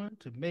doing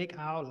to make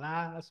our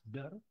lives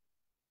better.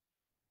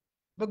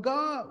 But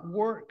God's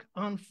work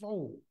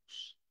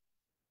unfolds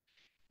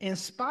in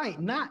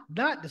spite, not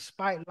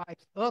despite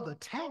life's other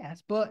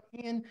tasks, but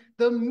in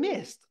the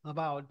midst of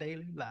our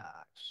daily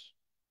lives.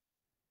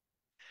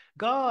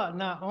 God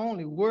not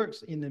only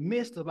works in the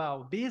midst of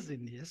our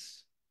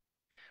busyness,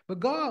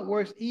 but God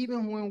works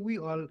even when we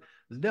are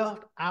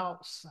left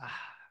outside.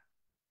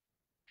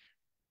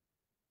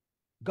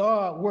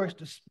 God works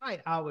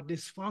despite our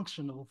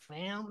dysfunctional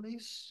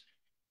families,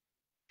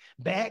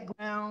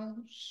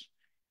 backgrounds,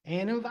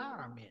 and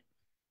environment.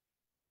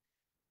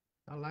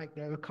 I like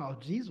that because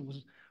Jesus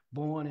was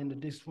born in a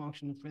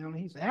dysfunctional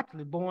family. He's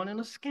actually born in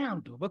a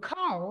scandal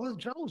because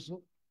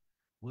Joseph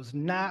was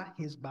not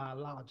his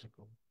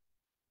biological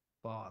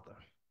father.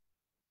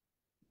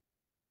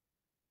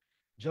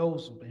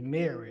 Joseph and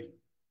Mary,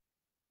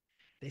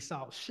 they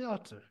sought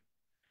shelter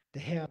to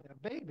have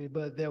their baby,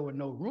 but there was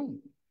no room.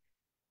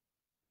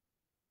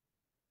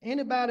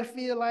 Anybody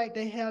feel like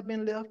they have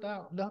been left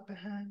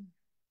behind?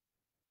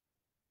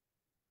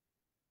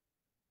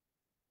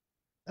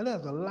 And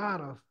there's a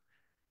lot of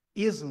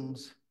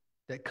isms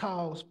that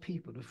cause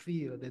people to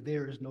feel that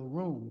there is no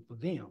room for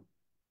them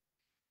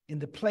in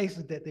the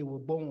places that they were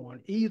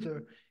born,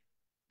 either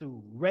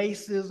through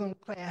racism,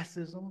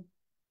 classism,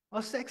 or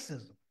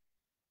sexism.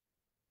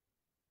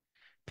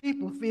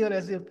 People feel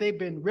as if they've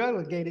been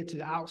relegated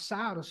to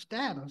outsider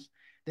status,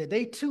 that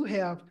they too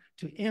have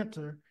to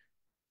enter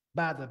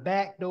by the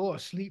back door or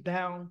sleep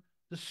down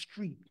the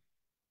street.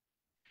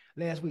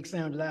 Last week,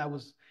 Sandra and I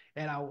was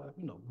at our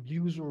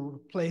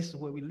usual place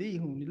where we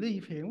leave when we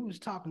leave here, and we was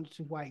talking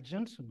to white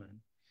gentlemen.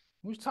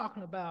 We was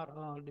talking about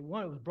the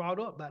one that was brought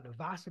up about the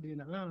varsity in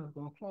Atlanta was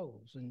going to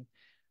close, and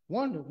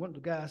one of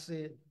the guys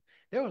said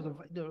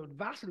the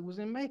varsity was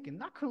in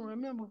Macon. I couldn't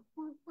remember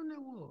when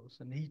that was,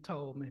 and he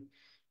told me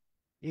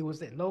it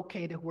was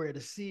located where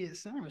the Sid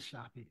Sandwich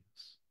Shop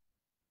is.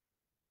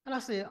 And I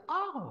said,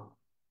 oh,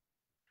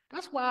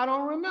 that's why I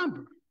don't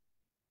remember.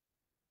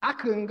 I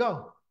couldn't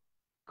go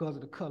because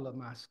of the color of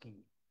my skin.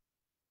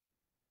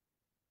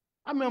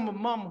 I remember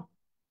Mama,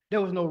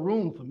 there was no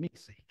room for me,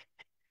 see,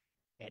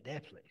 at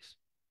that place.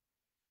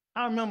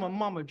 I remember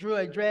Mama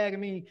dragging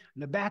me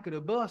in the back of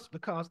the bus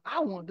because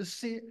I wanted to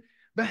sit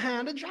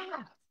behind the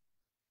driver.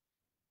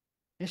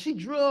 And she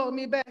drug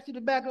me back to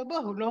the back of the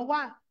bus. You know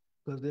why?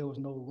 Because there was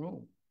no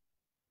room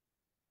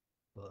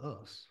for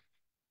us.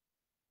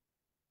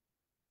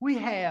 We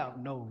have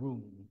no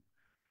room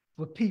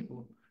for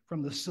people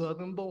from the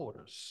southern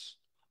borders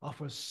or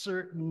for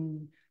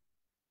certain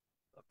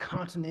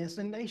continents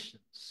and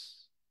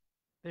nations.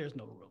 There's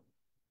no room.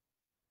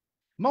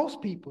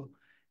 Most people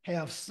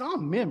have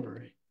some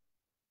memory,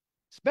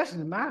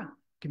 especially in my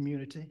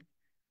community,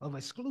 of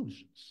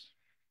exclusions.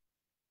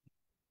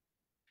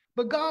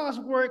 But God's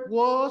work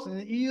was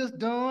and is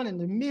done in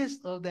the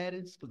midst of that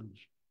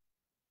exclusion.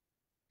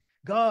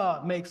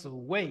 God makes a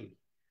way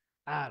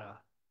out of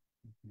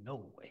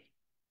no way.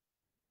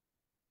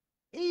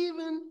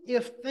 Even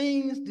if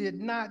things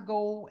did not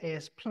go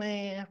as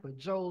planned for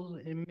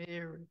Joseph and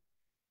Mary,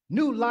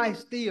 new life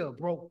still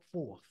broke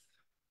forth.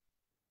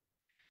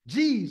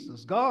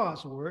 Jesus,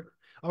 God's work,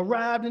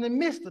 arrived in the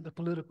midst of the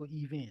political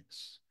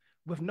events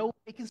with no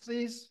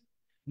vacancies,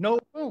 no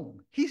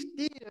room. He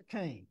still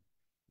came.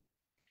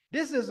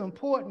 This is an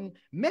important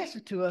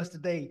message to us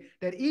today,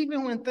 that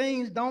even when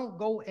things don't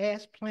go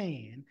as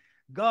planned,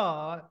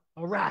 God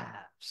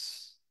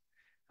arrives.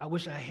 I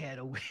wish I had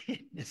a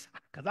witness,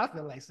 because I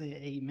feel like saying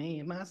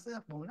amen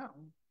myself on that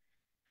one.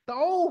 The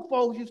old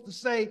folks used to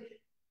say,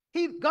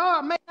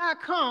 God may not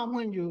come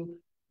when you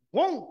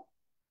want,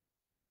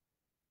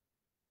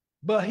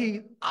 but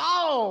he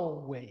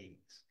always,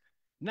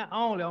 not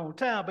only on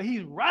time, but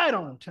he's right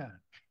on time.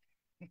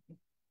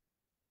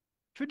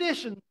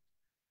 Traditions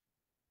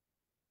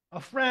are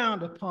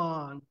frowned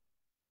upon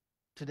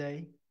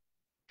today,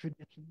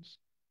 traditions.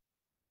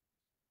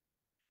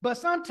 But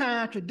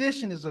sometimes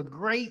tradition is a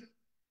great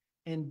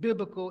and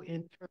biblical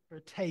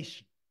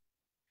interpretation.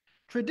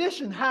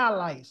 Tradition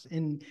highlights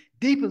and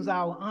deepens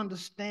our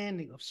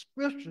understanding of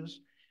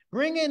scriptures,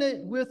 bringing it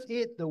with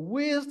it the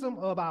wisdom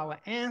of our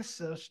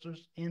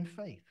ancestors in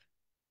faith.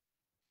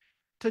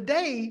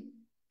 Today,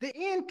 the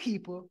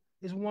innkeeper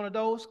is one of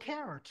those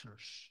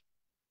characters,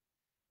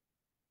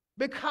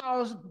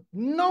 because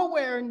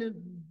nowhere in the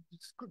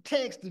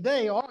text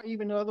today, or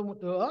even the other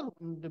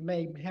one that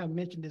may have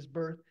mentioned his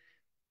birth,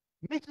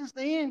 mentions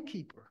the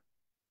innkeeper.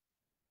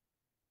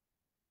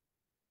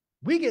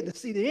 We get to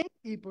see the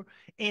innkeeper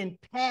in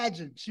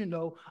pageants,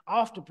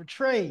 often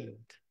portrayed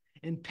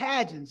in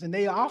pageants, and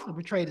they are often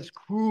portrayed as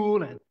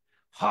cruel and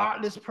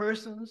heartless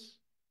persons.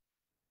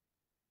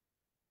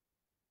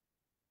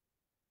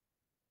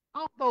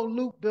 Although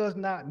Luke does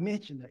not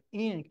mention the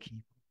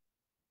innkeeper,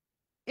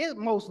 it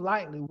most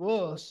likely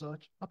was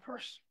such a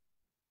person.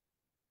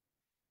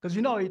 Because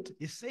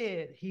it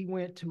said he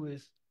went to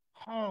his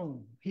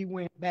home. He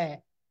went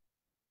back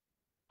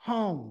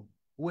home,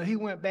 where he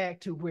went back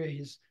to where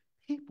his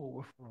people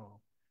were from,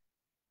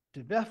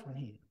 to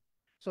Bethlehem.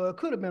 So it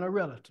could have been a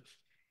relative.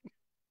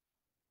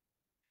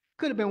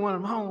 Could have been one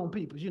of them home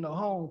people,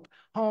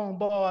 home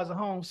boys or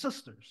home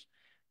sisters.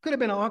 Could have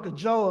been Uncle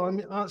Joe or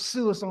Aunt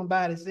Sue or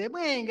somebody said,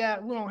 we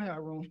don't have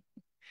room.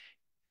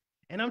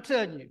 And I'm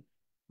telling you,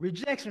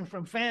 rejection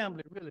from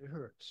family really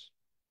hurts.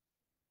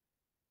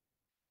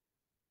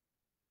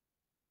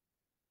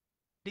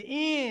 The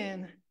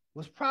inn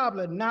was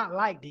probably not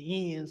like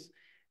the inns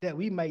that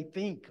we may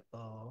think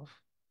of.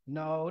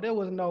 No, there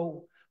was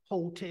no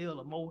hotel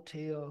or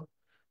motel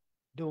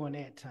during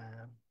that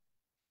time.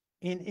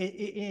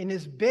 In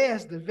its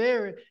best, the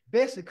very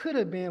best it could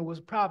have been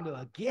was probably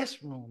a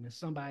guest room in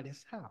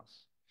somebody's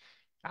house.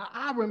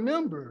 I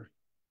remember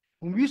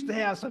when we used to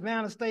have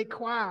Savannah State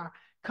Choir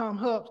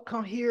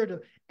come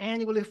here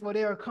annually for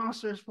their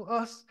concerts for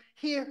us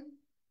here.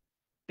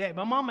 That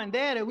my mom and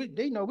dad, we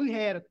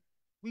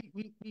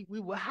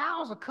would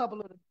house a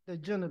couple of the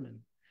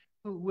gentlemen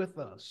who with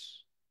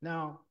us.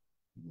 Now,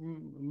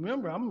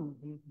 remember, I'm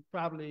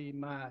probably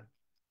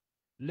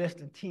less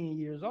than 10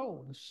 years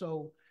old,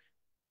 so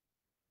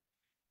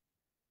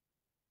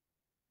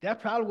that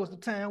probably was the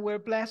time where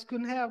blacks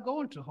couldn't have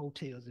going to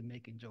hotels in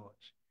Macon, Georgia.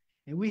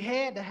 And we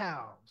had to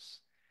house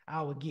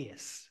our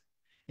guests.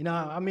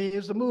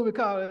 It's a movie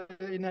called,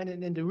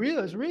 and the real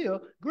is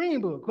real,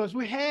 Green Book, because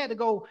we had to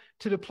go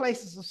to the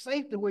places of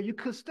safety where you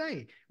could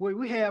stay, where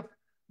we have,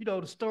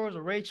 the stores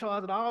of Ray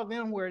Charles and all of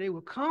them, where they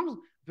would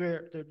come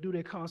there to do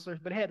their concerts,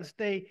 but had to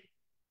stay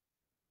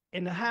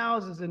in the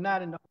houses and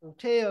not in the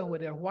hotel where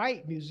their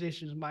white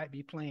musicians might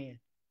be playing.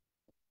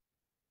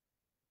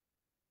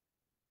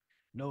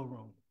 No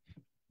room.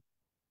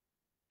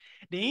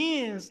 The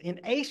inns in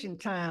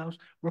ancient times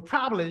were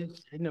probably,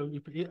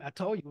 I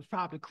told you, it was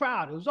probably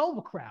crowded. It was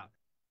overcrowded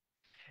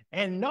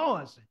and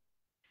noisy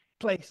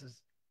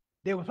places.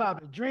 They were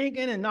probably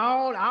drinking and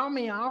all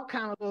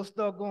kind of little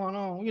stuff going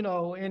on,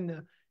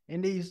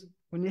 in these,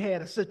 when you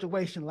had a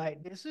situation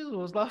like this. It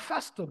was like a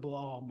festival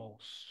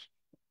almost.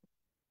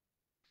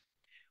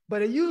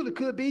 But it usually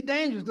could be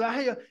dangerous.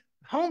 I hear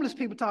homeless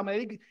people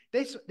talking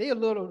about they're a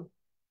little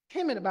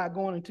timid about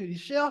going into these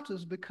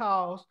shelters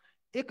because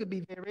it could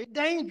be very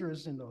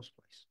dangerous in those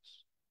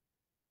places.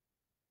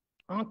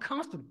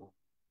 Uncomfortable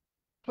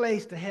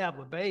place to have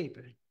a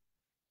baby.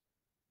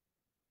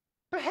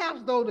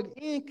 Perhaps, though, the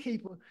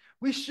innkeeper,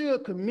 we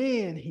should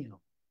commend him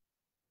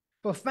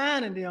for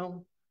finding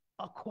them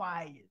a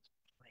quiet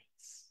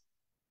place,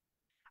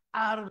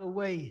 out of the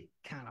way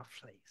kind of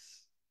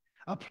place,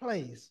 a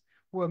place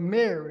where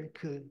Mary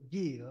could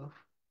give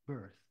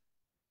birth.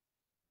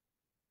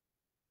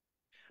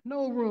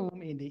 No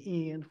room in the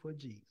inn for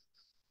Jesus.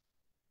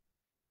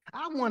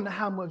 I wonder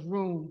how much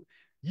room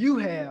you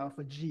have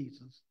for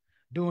Jesus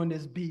during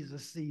this busy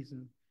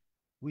season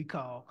we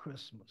call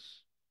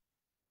Christmas.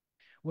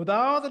 With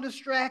all the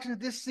distractions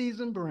this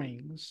season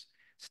brings,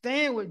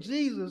 staying with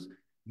Jesus,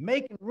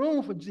 making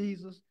room for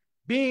Jesus,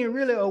 being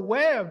really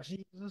aware of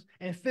Jesus,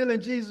 and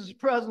feeling Jesus'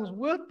 presence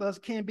with us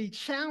can be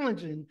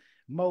challenging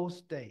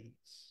most days.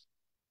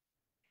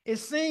 It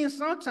seems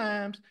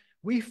sometimes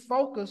we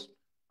focus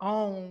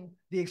on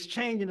the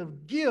exchanging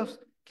of gifts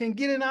can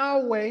get in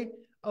our way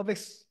of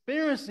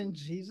experiencing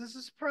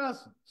Jesus'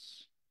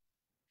 presence.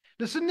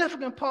 The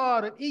significant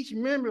part of each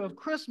memory of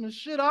Christmas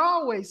should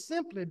always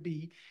simply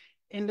be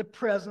in the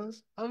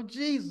presence of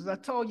Jesus. I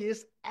told you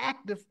it's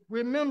active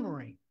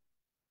remembering.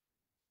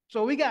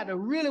 So we got to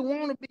really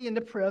want to be in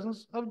the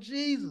presence of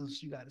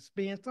Jesus. You got to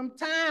spend some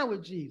time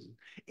with Jesus.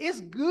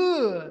 It's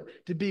good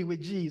to be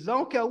with Jesus. I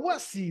don't care what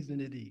season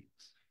it is.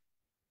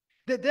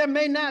 That they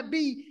may not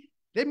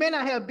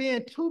have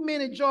been too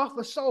many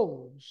joyful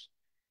souls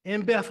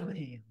in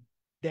Bethlehem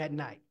that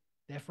night,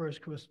 that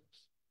first Christmas.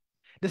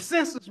 The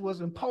census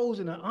was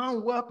imposing an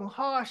unwelcome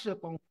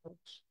hardship on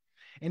folks,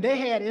 and they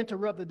had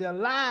interrupted their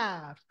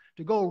lives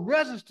to go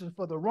register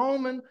for the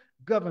Roman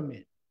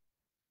government.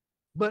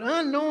 But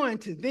unknowing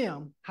to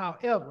them,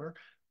 however,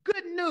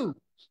 good news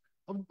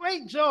of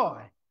great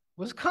joy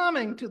was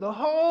coming to the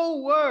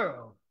whole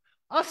world.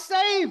 A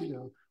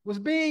Savior was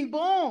being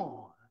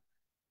born.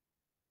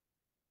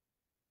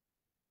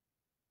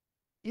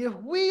 If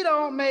we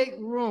don't make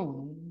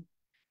room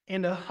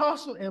in the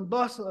hustle and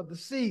bustle of the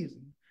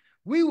season,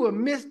 we will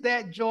miss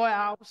that joy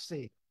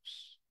ourselves.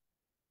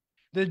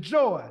 The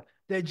joy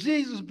that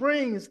Jesus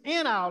brings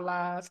in our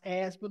lives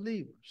as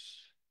believers.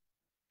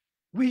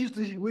 We have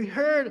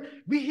heard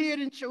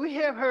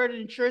it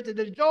in church that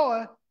the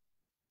joy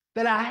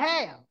that I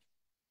have.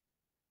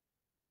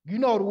 You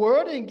know, the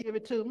world didn't give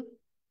it to me.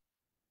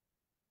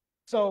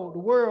 So the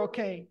world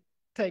can't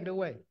take it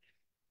away.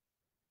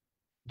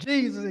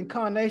 Jesus'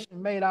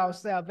 incarnation made our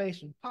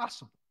salvation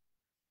possible.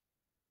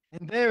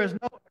 And there is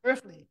no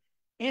earthly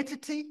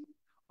entity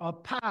or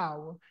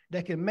power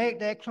that can make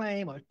that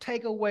claim or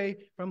take away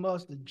from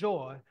us the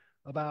joy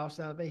of our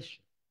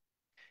salvation.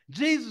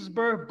 Jesus'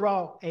 birth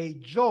brought a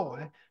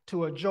joy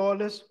to a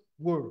joyless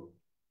world.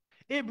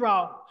 It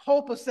brought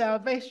hope of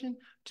salvation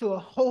to a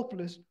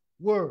hopeless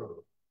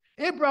world.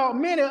 It brought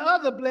many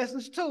other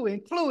blessings too,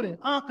 including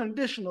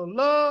unconditional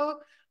love,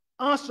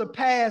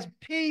 unsurpassed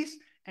peace,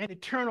 and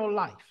eternal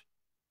life.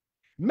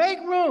 Make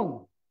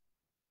room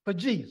for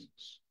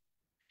Jesus.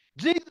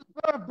 Jesus'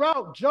 birth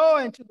brought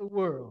joy into the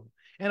world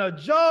and a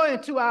joy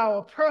into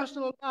our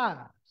personal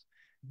lives.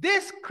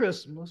 This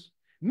Christmas,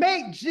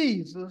 make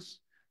Jesus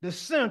the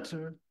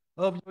center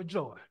of your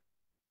joy.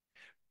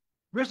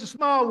 Richard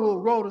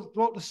Smallwood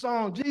wrote the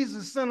song, Jesus,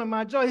 the Center of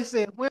My Joy. He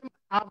said, when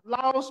I've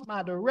lost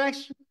my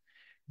direction,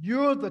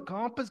 you're the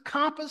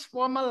compass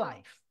for my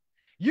life.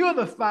 You're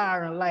the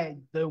fire and light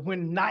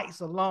when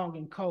nights are long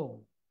and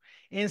cold.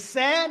 In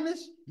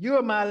sadness,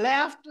 you're my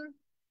laughter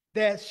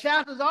that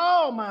shatters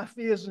all my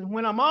fears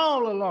when I'm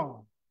all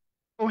alone.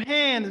 Your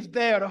hand is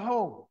there to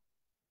hold.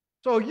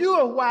 So you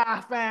are why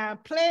I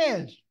find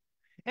pleasure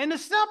in the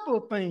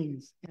simple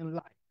things in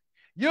life.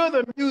 You're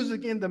the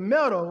music in the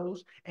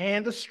meadows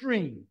and the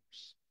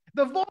streams,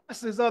 the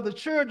voices of the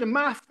children,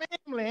 my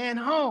family and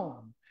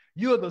home.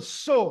 You're the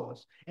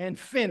source and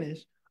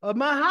finish of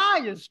my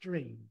highest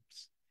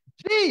dreams.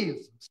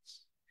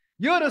 Jesus,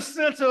 you're the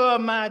center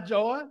of my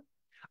joy.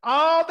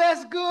 All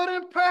that's good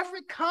and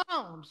perfect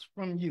comes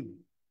from you.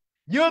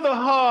 You're the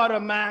heart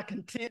of my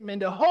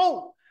contentment, the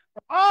hope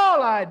for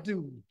all I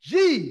do.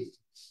 Jesus,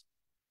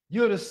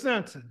 you're the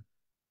center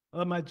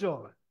of my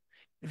joy.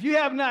 If you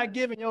have not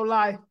given your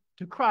life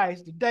to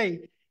Christ,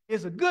 today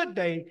is a good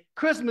day.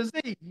 Christmas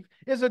Eve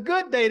is a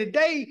good day.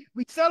 Today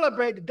we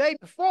celebrate the day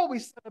before we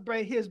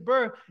celebrate his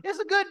birth. It's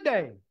a good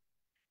day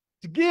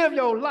to give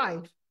your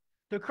life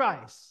to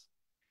Christ.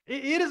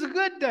 It is a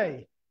good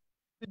day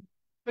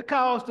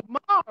because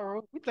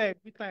tomorrow but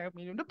tomorrow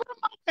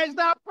is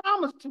not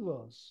promised to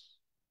us.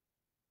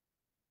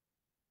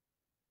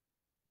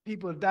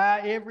 People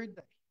die every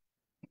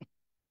day.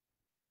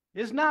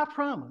 It's not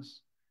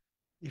promised.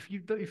 If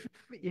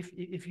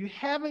you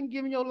haven't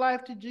given your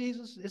life to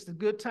Jesus, it's a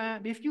good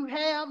time. If you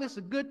have, it's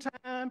a good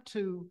time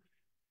to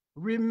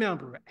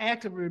remember,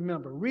 actively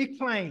remember,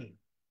 reclaim.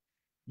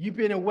 You've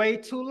been away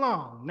too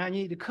long. Now you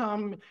need to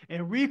come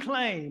and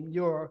reclaim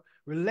your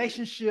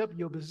relationship,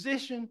 your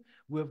position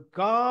with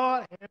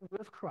God and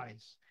with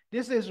Christ.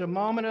 This is a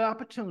moment of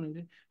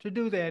opportunity to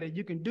do that. And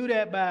you can do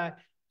that by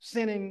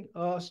sending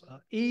us an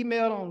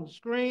email on the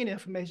screen,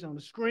 information on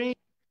the screen,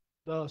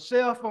 the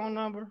cell phone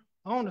number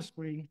on the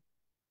screen.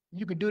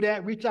 You can do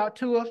that, reach out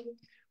to us.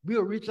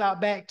 We'll reach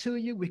out back to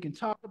you. We can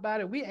talk about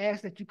it. We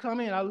ask that you come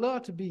in. I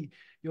love to be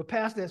your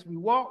pastor as we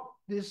walk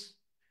this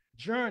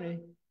journey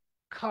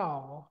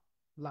called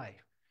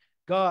life.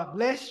 God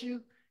bless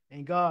you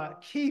and God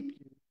keep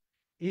you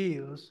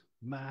is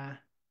my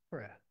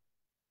prayer.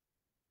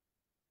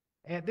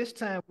 At this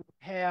time, we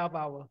have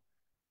our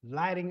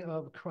lighting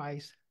of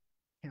Christ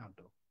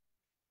candle.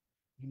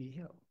 You need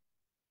help.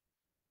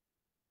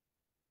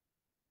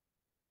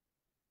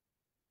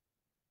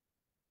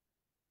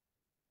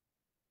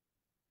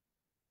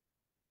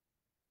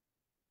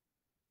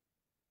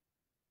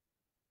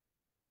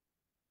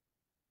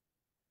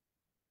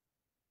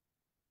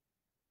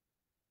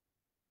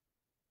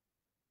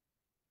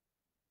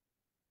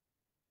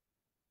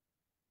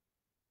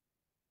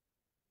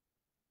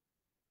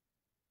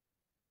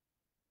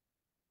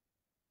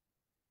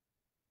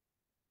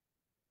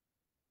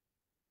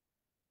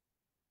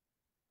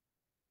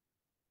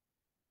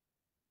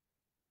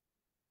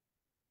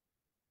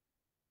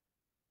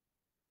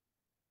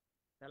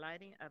 The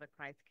lighting of the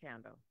Christ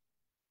candle.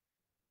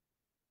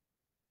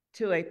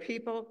 To a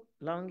people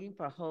longing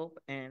for hope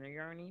and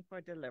yearning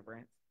for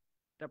deliverance,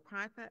 the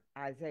prophet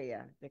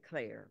Isaiah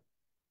declared,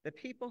 "The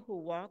people who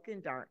walk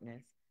in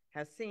darkness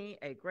have seen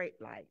a great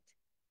light.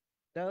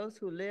 Those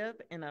who live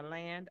in a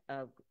land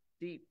of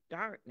deep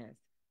darkness,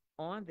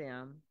 on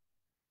them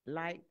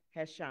light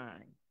has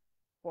shined.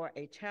 For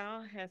a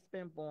child has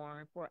been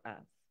born for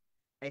us,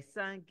 a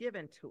son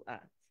given to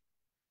us.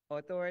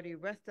 Authority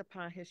rests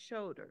upon his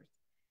shoulders,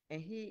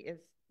 and he is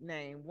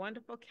named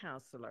Wonderful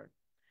Counselor,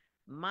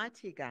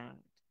 Mighty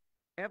God,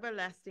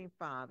 Everlasting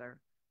Father,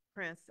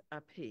 Prince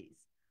of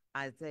Peace."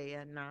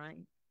 Isaiah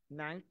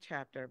 9th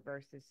chapter,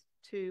 verses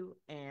 2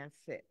 and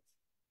 6.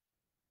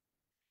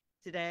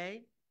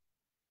 Today,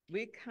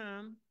 we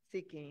come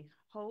seeking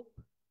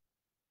hope,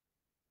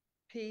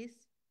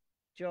 peace,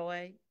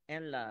 joy,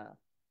 and love,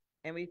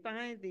 and we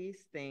find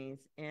these things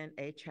in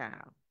a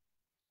child.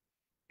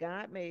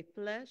 God made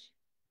flesh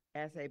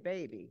as a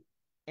baby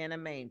in a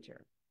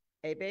manger,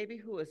 a baby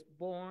who is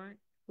born,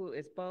 who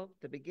is both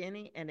the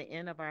beginning and the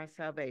end of our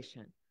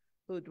salvation,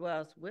 who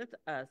dwells with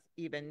us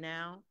even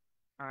now,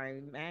 our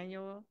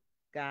Emmanuel,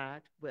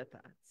 God with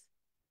us.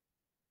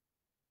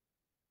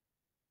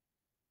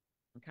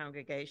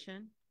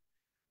 Congregation,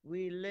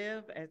 we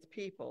live as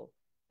people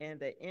in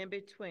the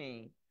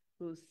in-between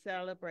who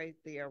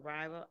celebrate the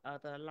arrival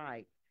of the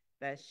light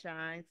that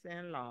shines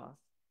in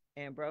lost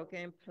and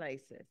broken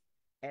places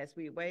as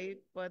we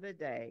wait for the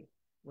day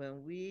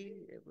when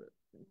we,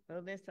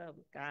 fullness of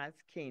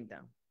God's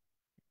kingdom.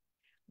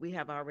 We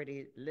have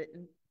already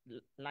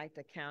light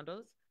the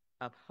candles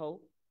of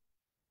hope,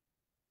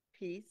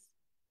 peace,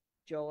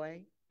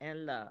 joy,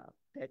 and love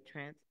that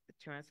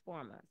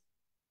transform us.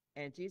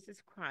 And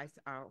Jesus Christ,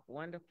 our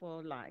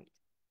wonderful light.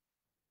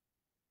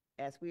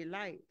 As we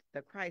light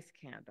the Christ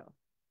candle,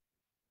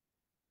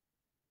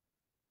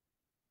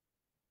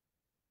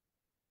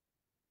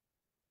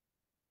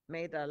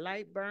 may the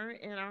light burn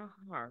in our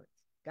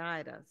hearts,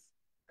 guide us,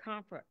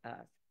 comfort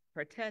us,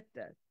 protect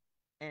us,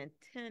 and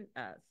tend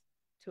us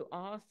to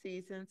all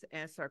seasons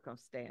and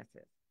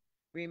circumstances.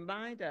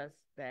 Remind us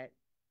that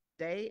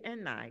day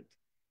and night,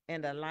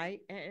 in the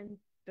light and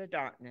the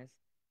darkness,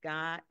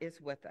 God is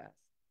with us.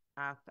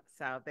 Our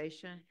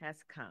salvation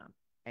has come.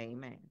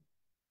 Amen.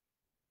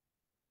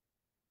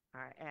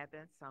 Our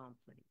Advent song,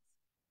 please.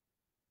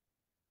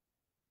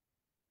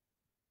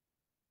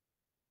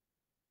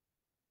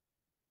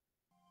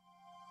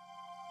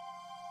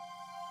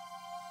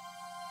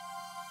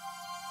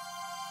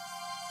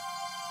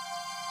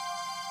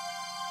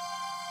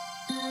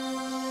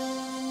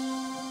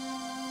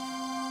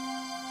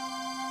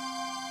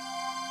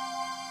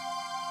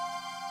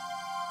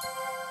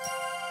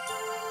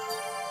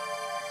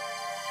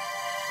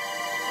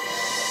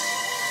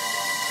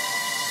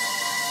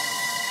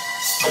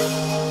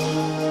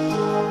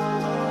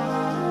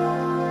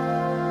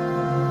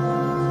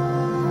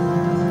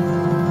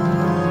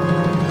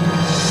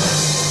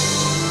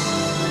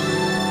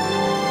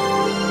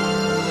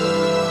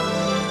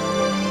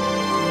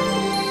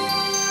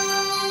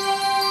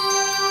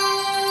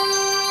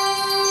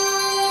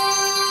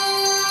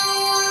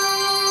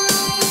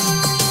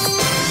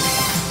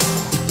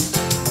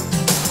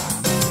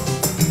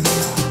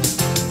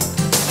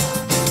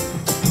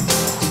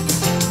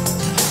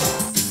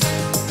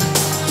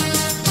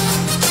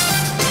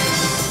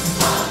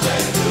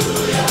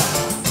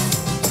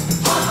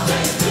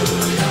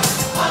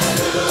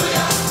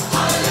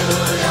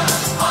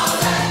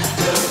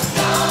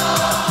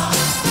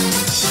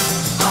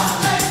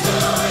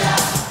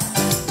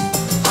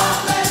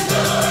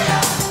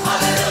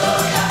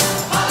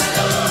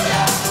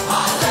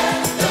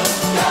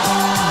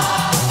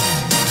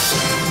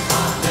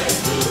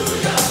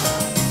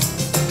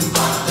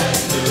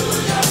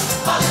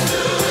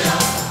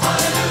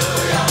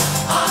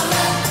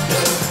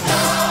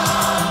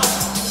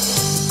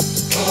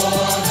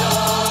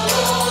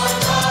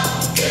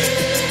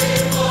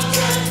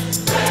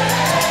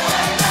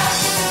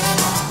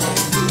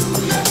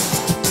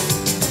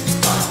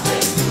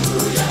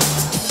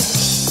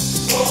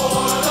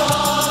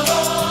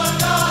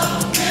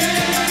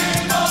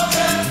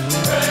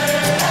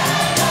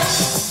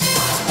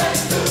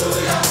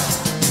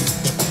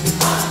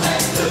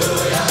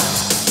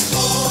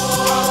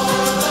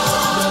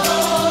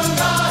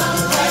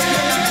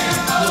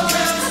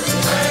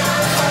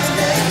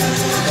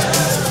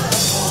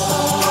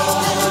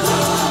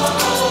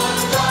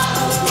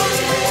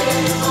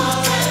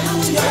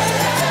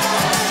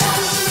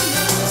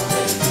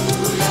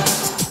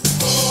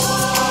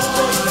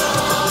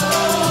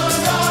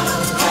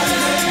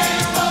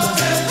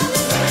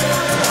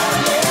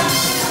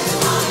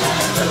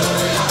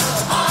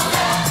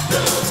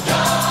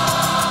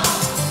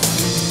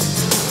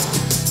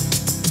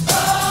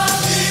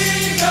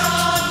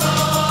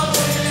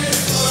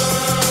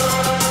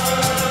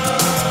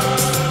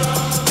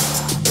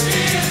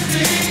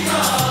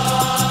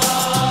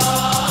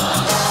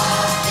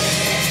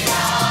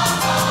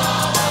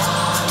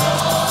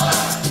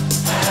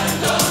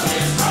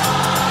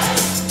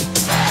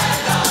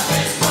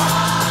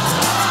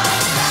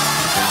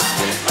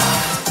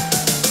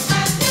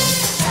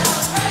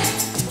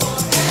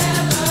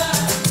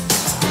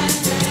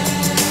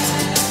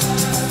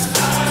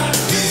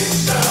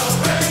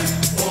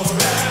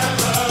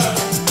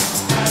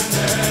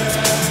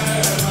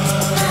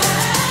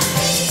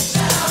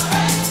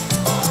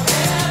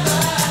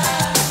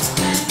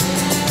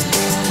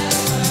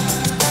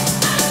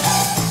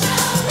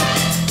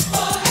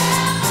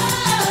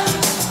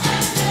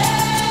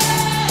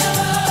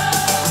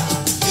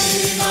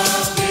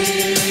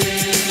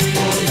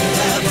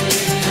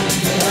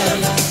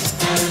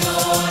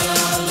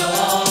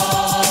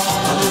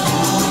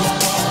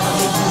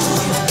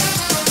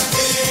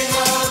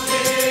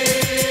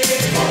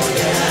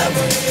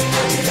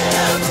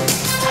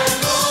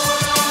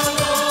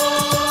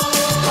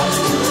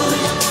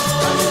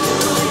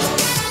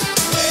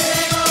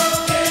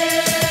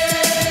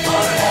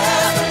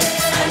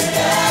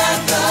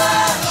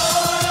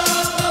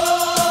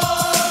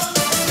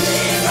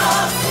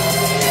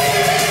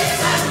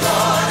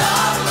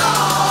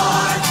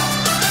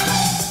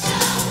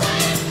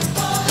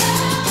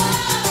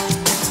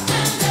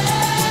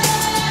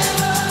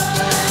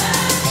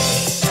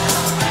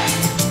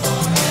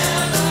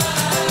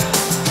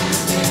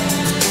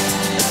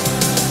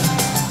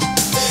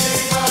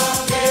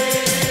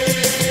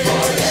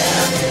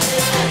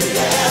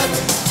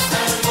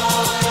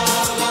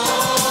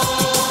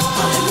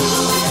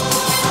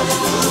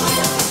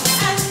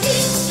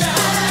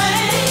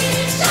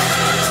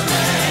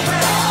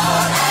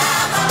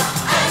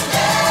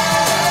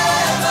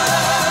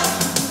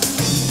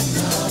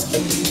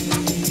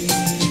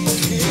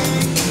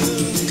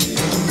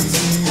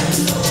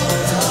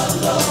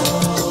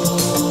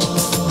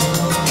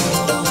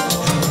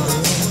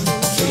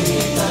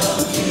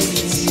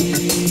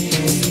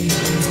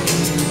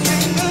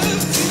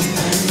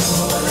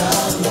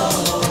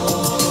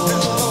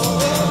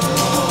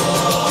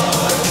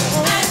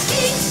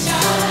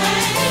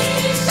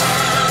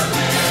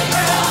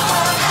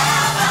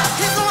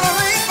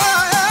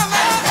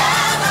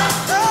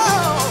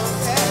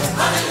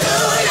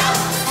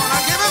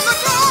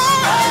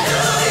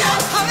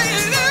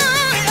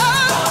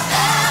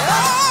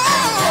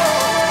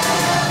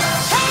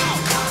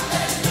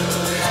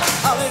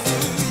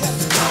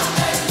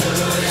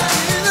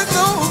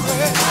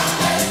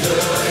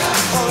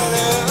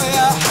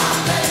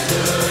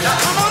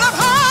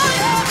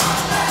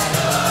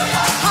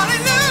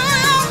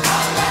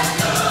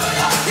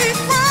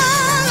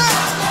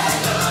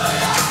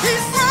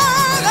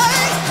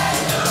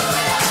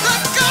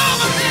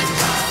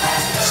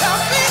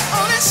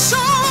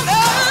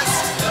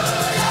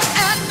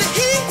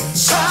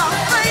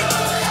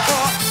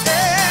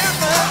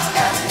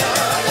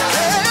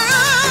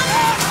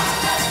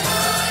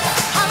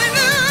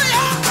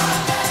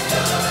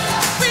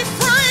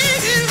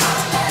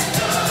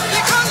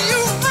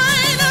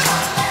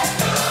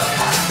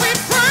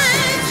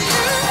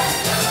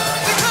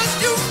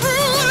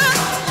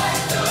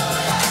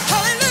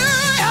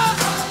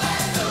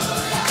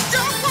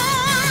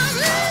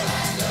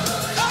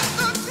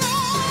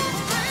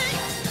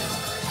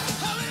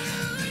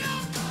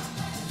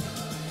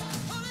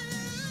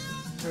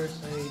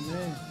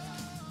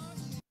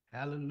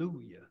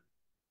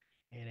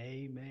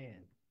 amen.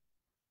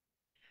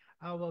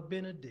 Our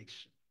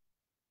benediction.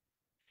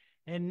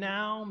 And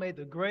now may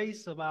the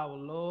grace of our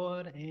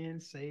Lord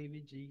and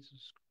Savior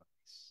Jesus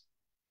Christ,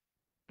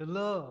 the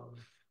love,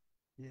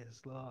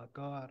 yes, Lord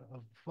God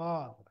of the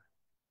Father,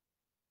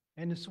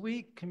 and the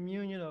sweet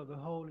communion of the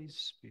Holy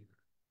Spirit,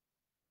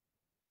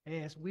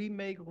 as we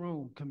make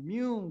room,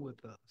 commune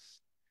with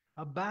us,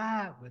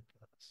 abide with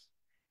us,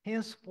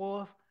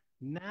 henceforth,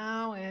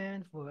 now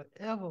and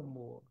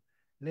forevermore.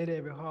 Let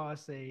every heart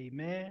say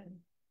amen,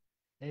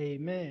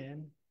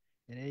 amen,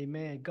 and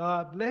amen.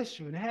 God bless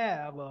you and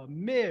have a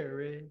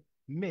merry,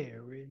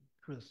 merry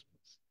Christmas.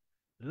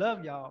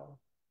 Love y'all.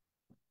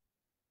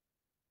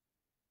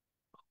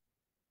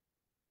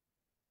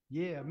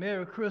 Yeah,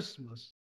 Merry Christmas.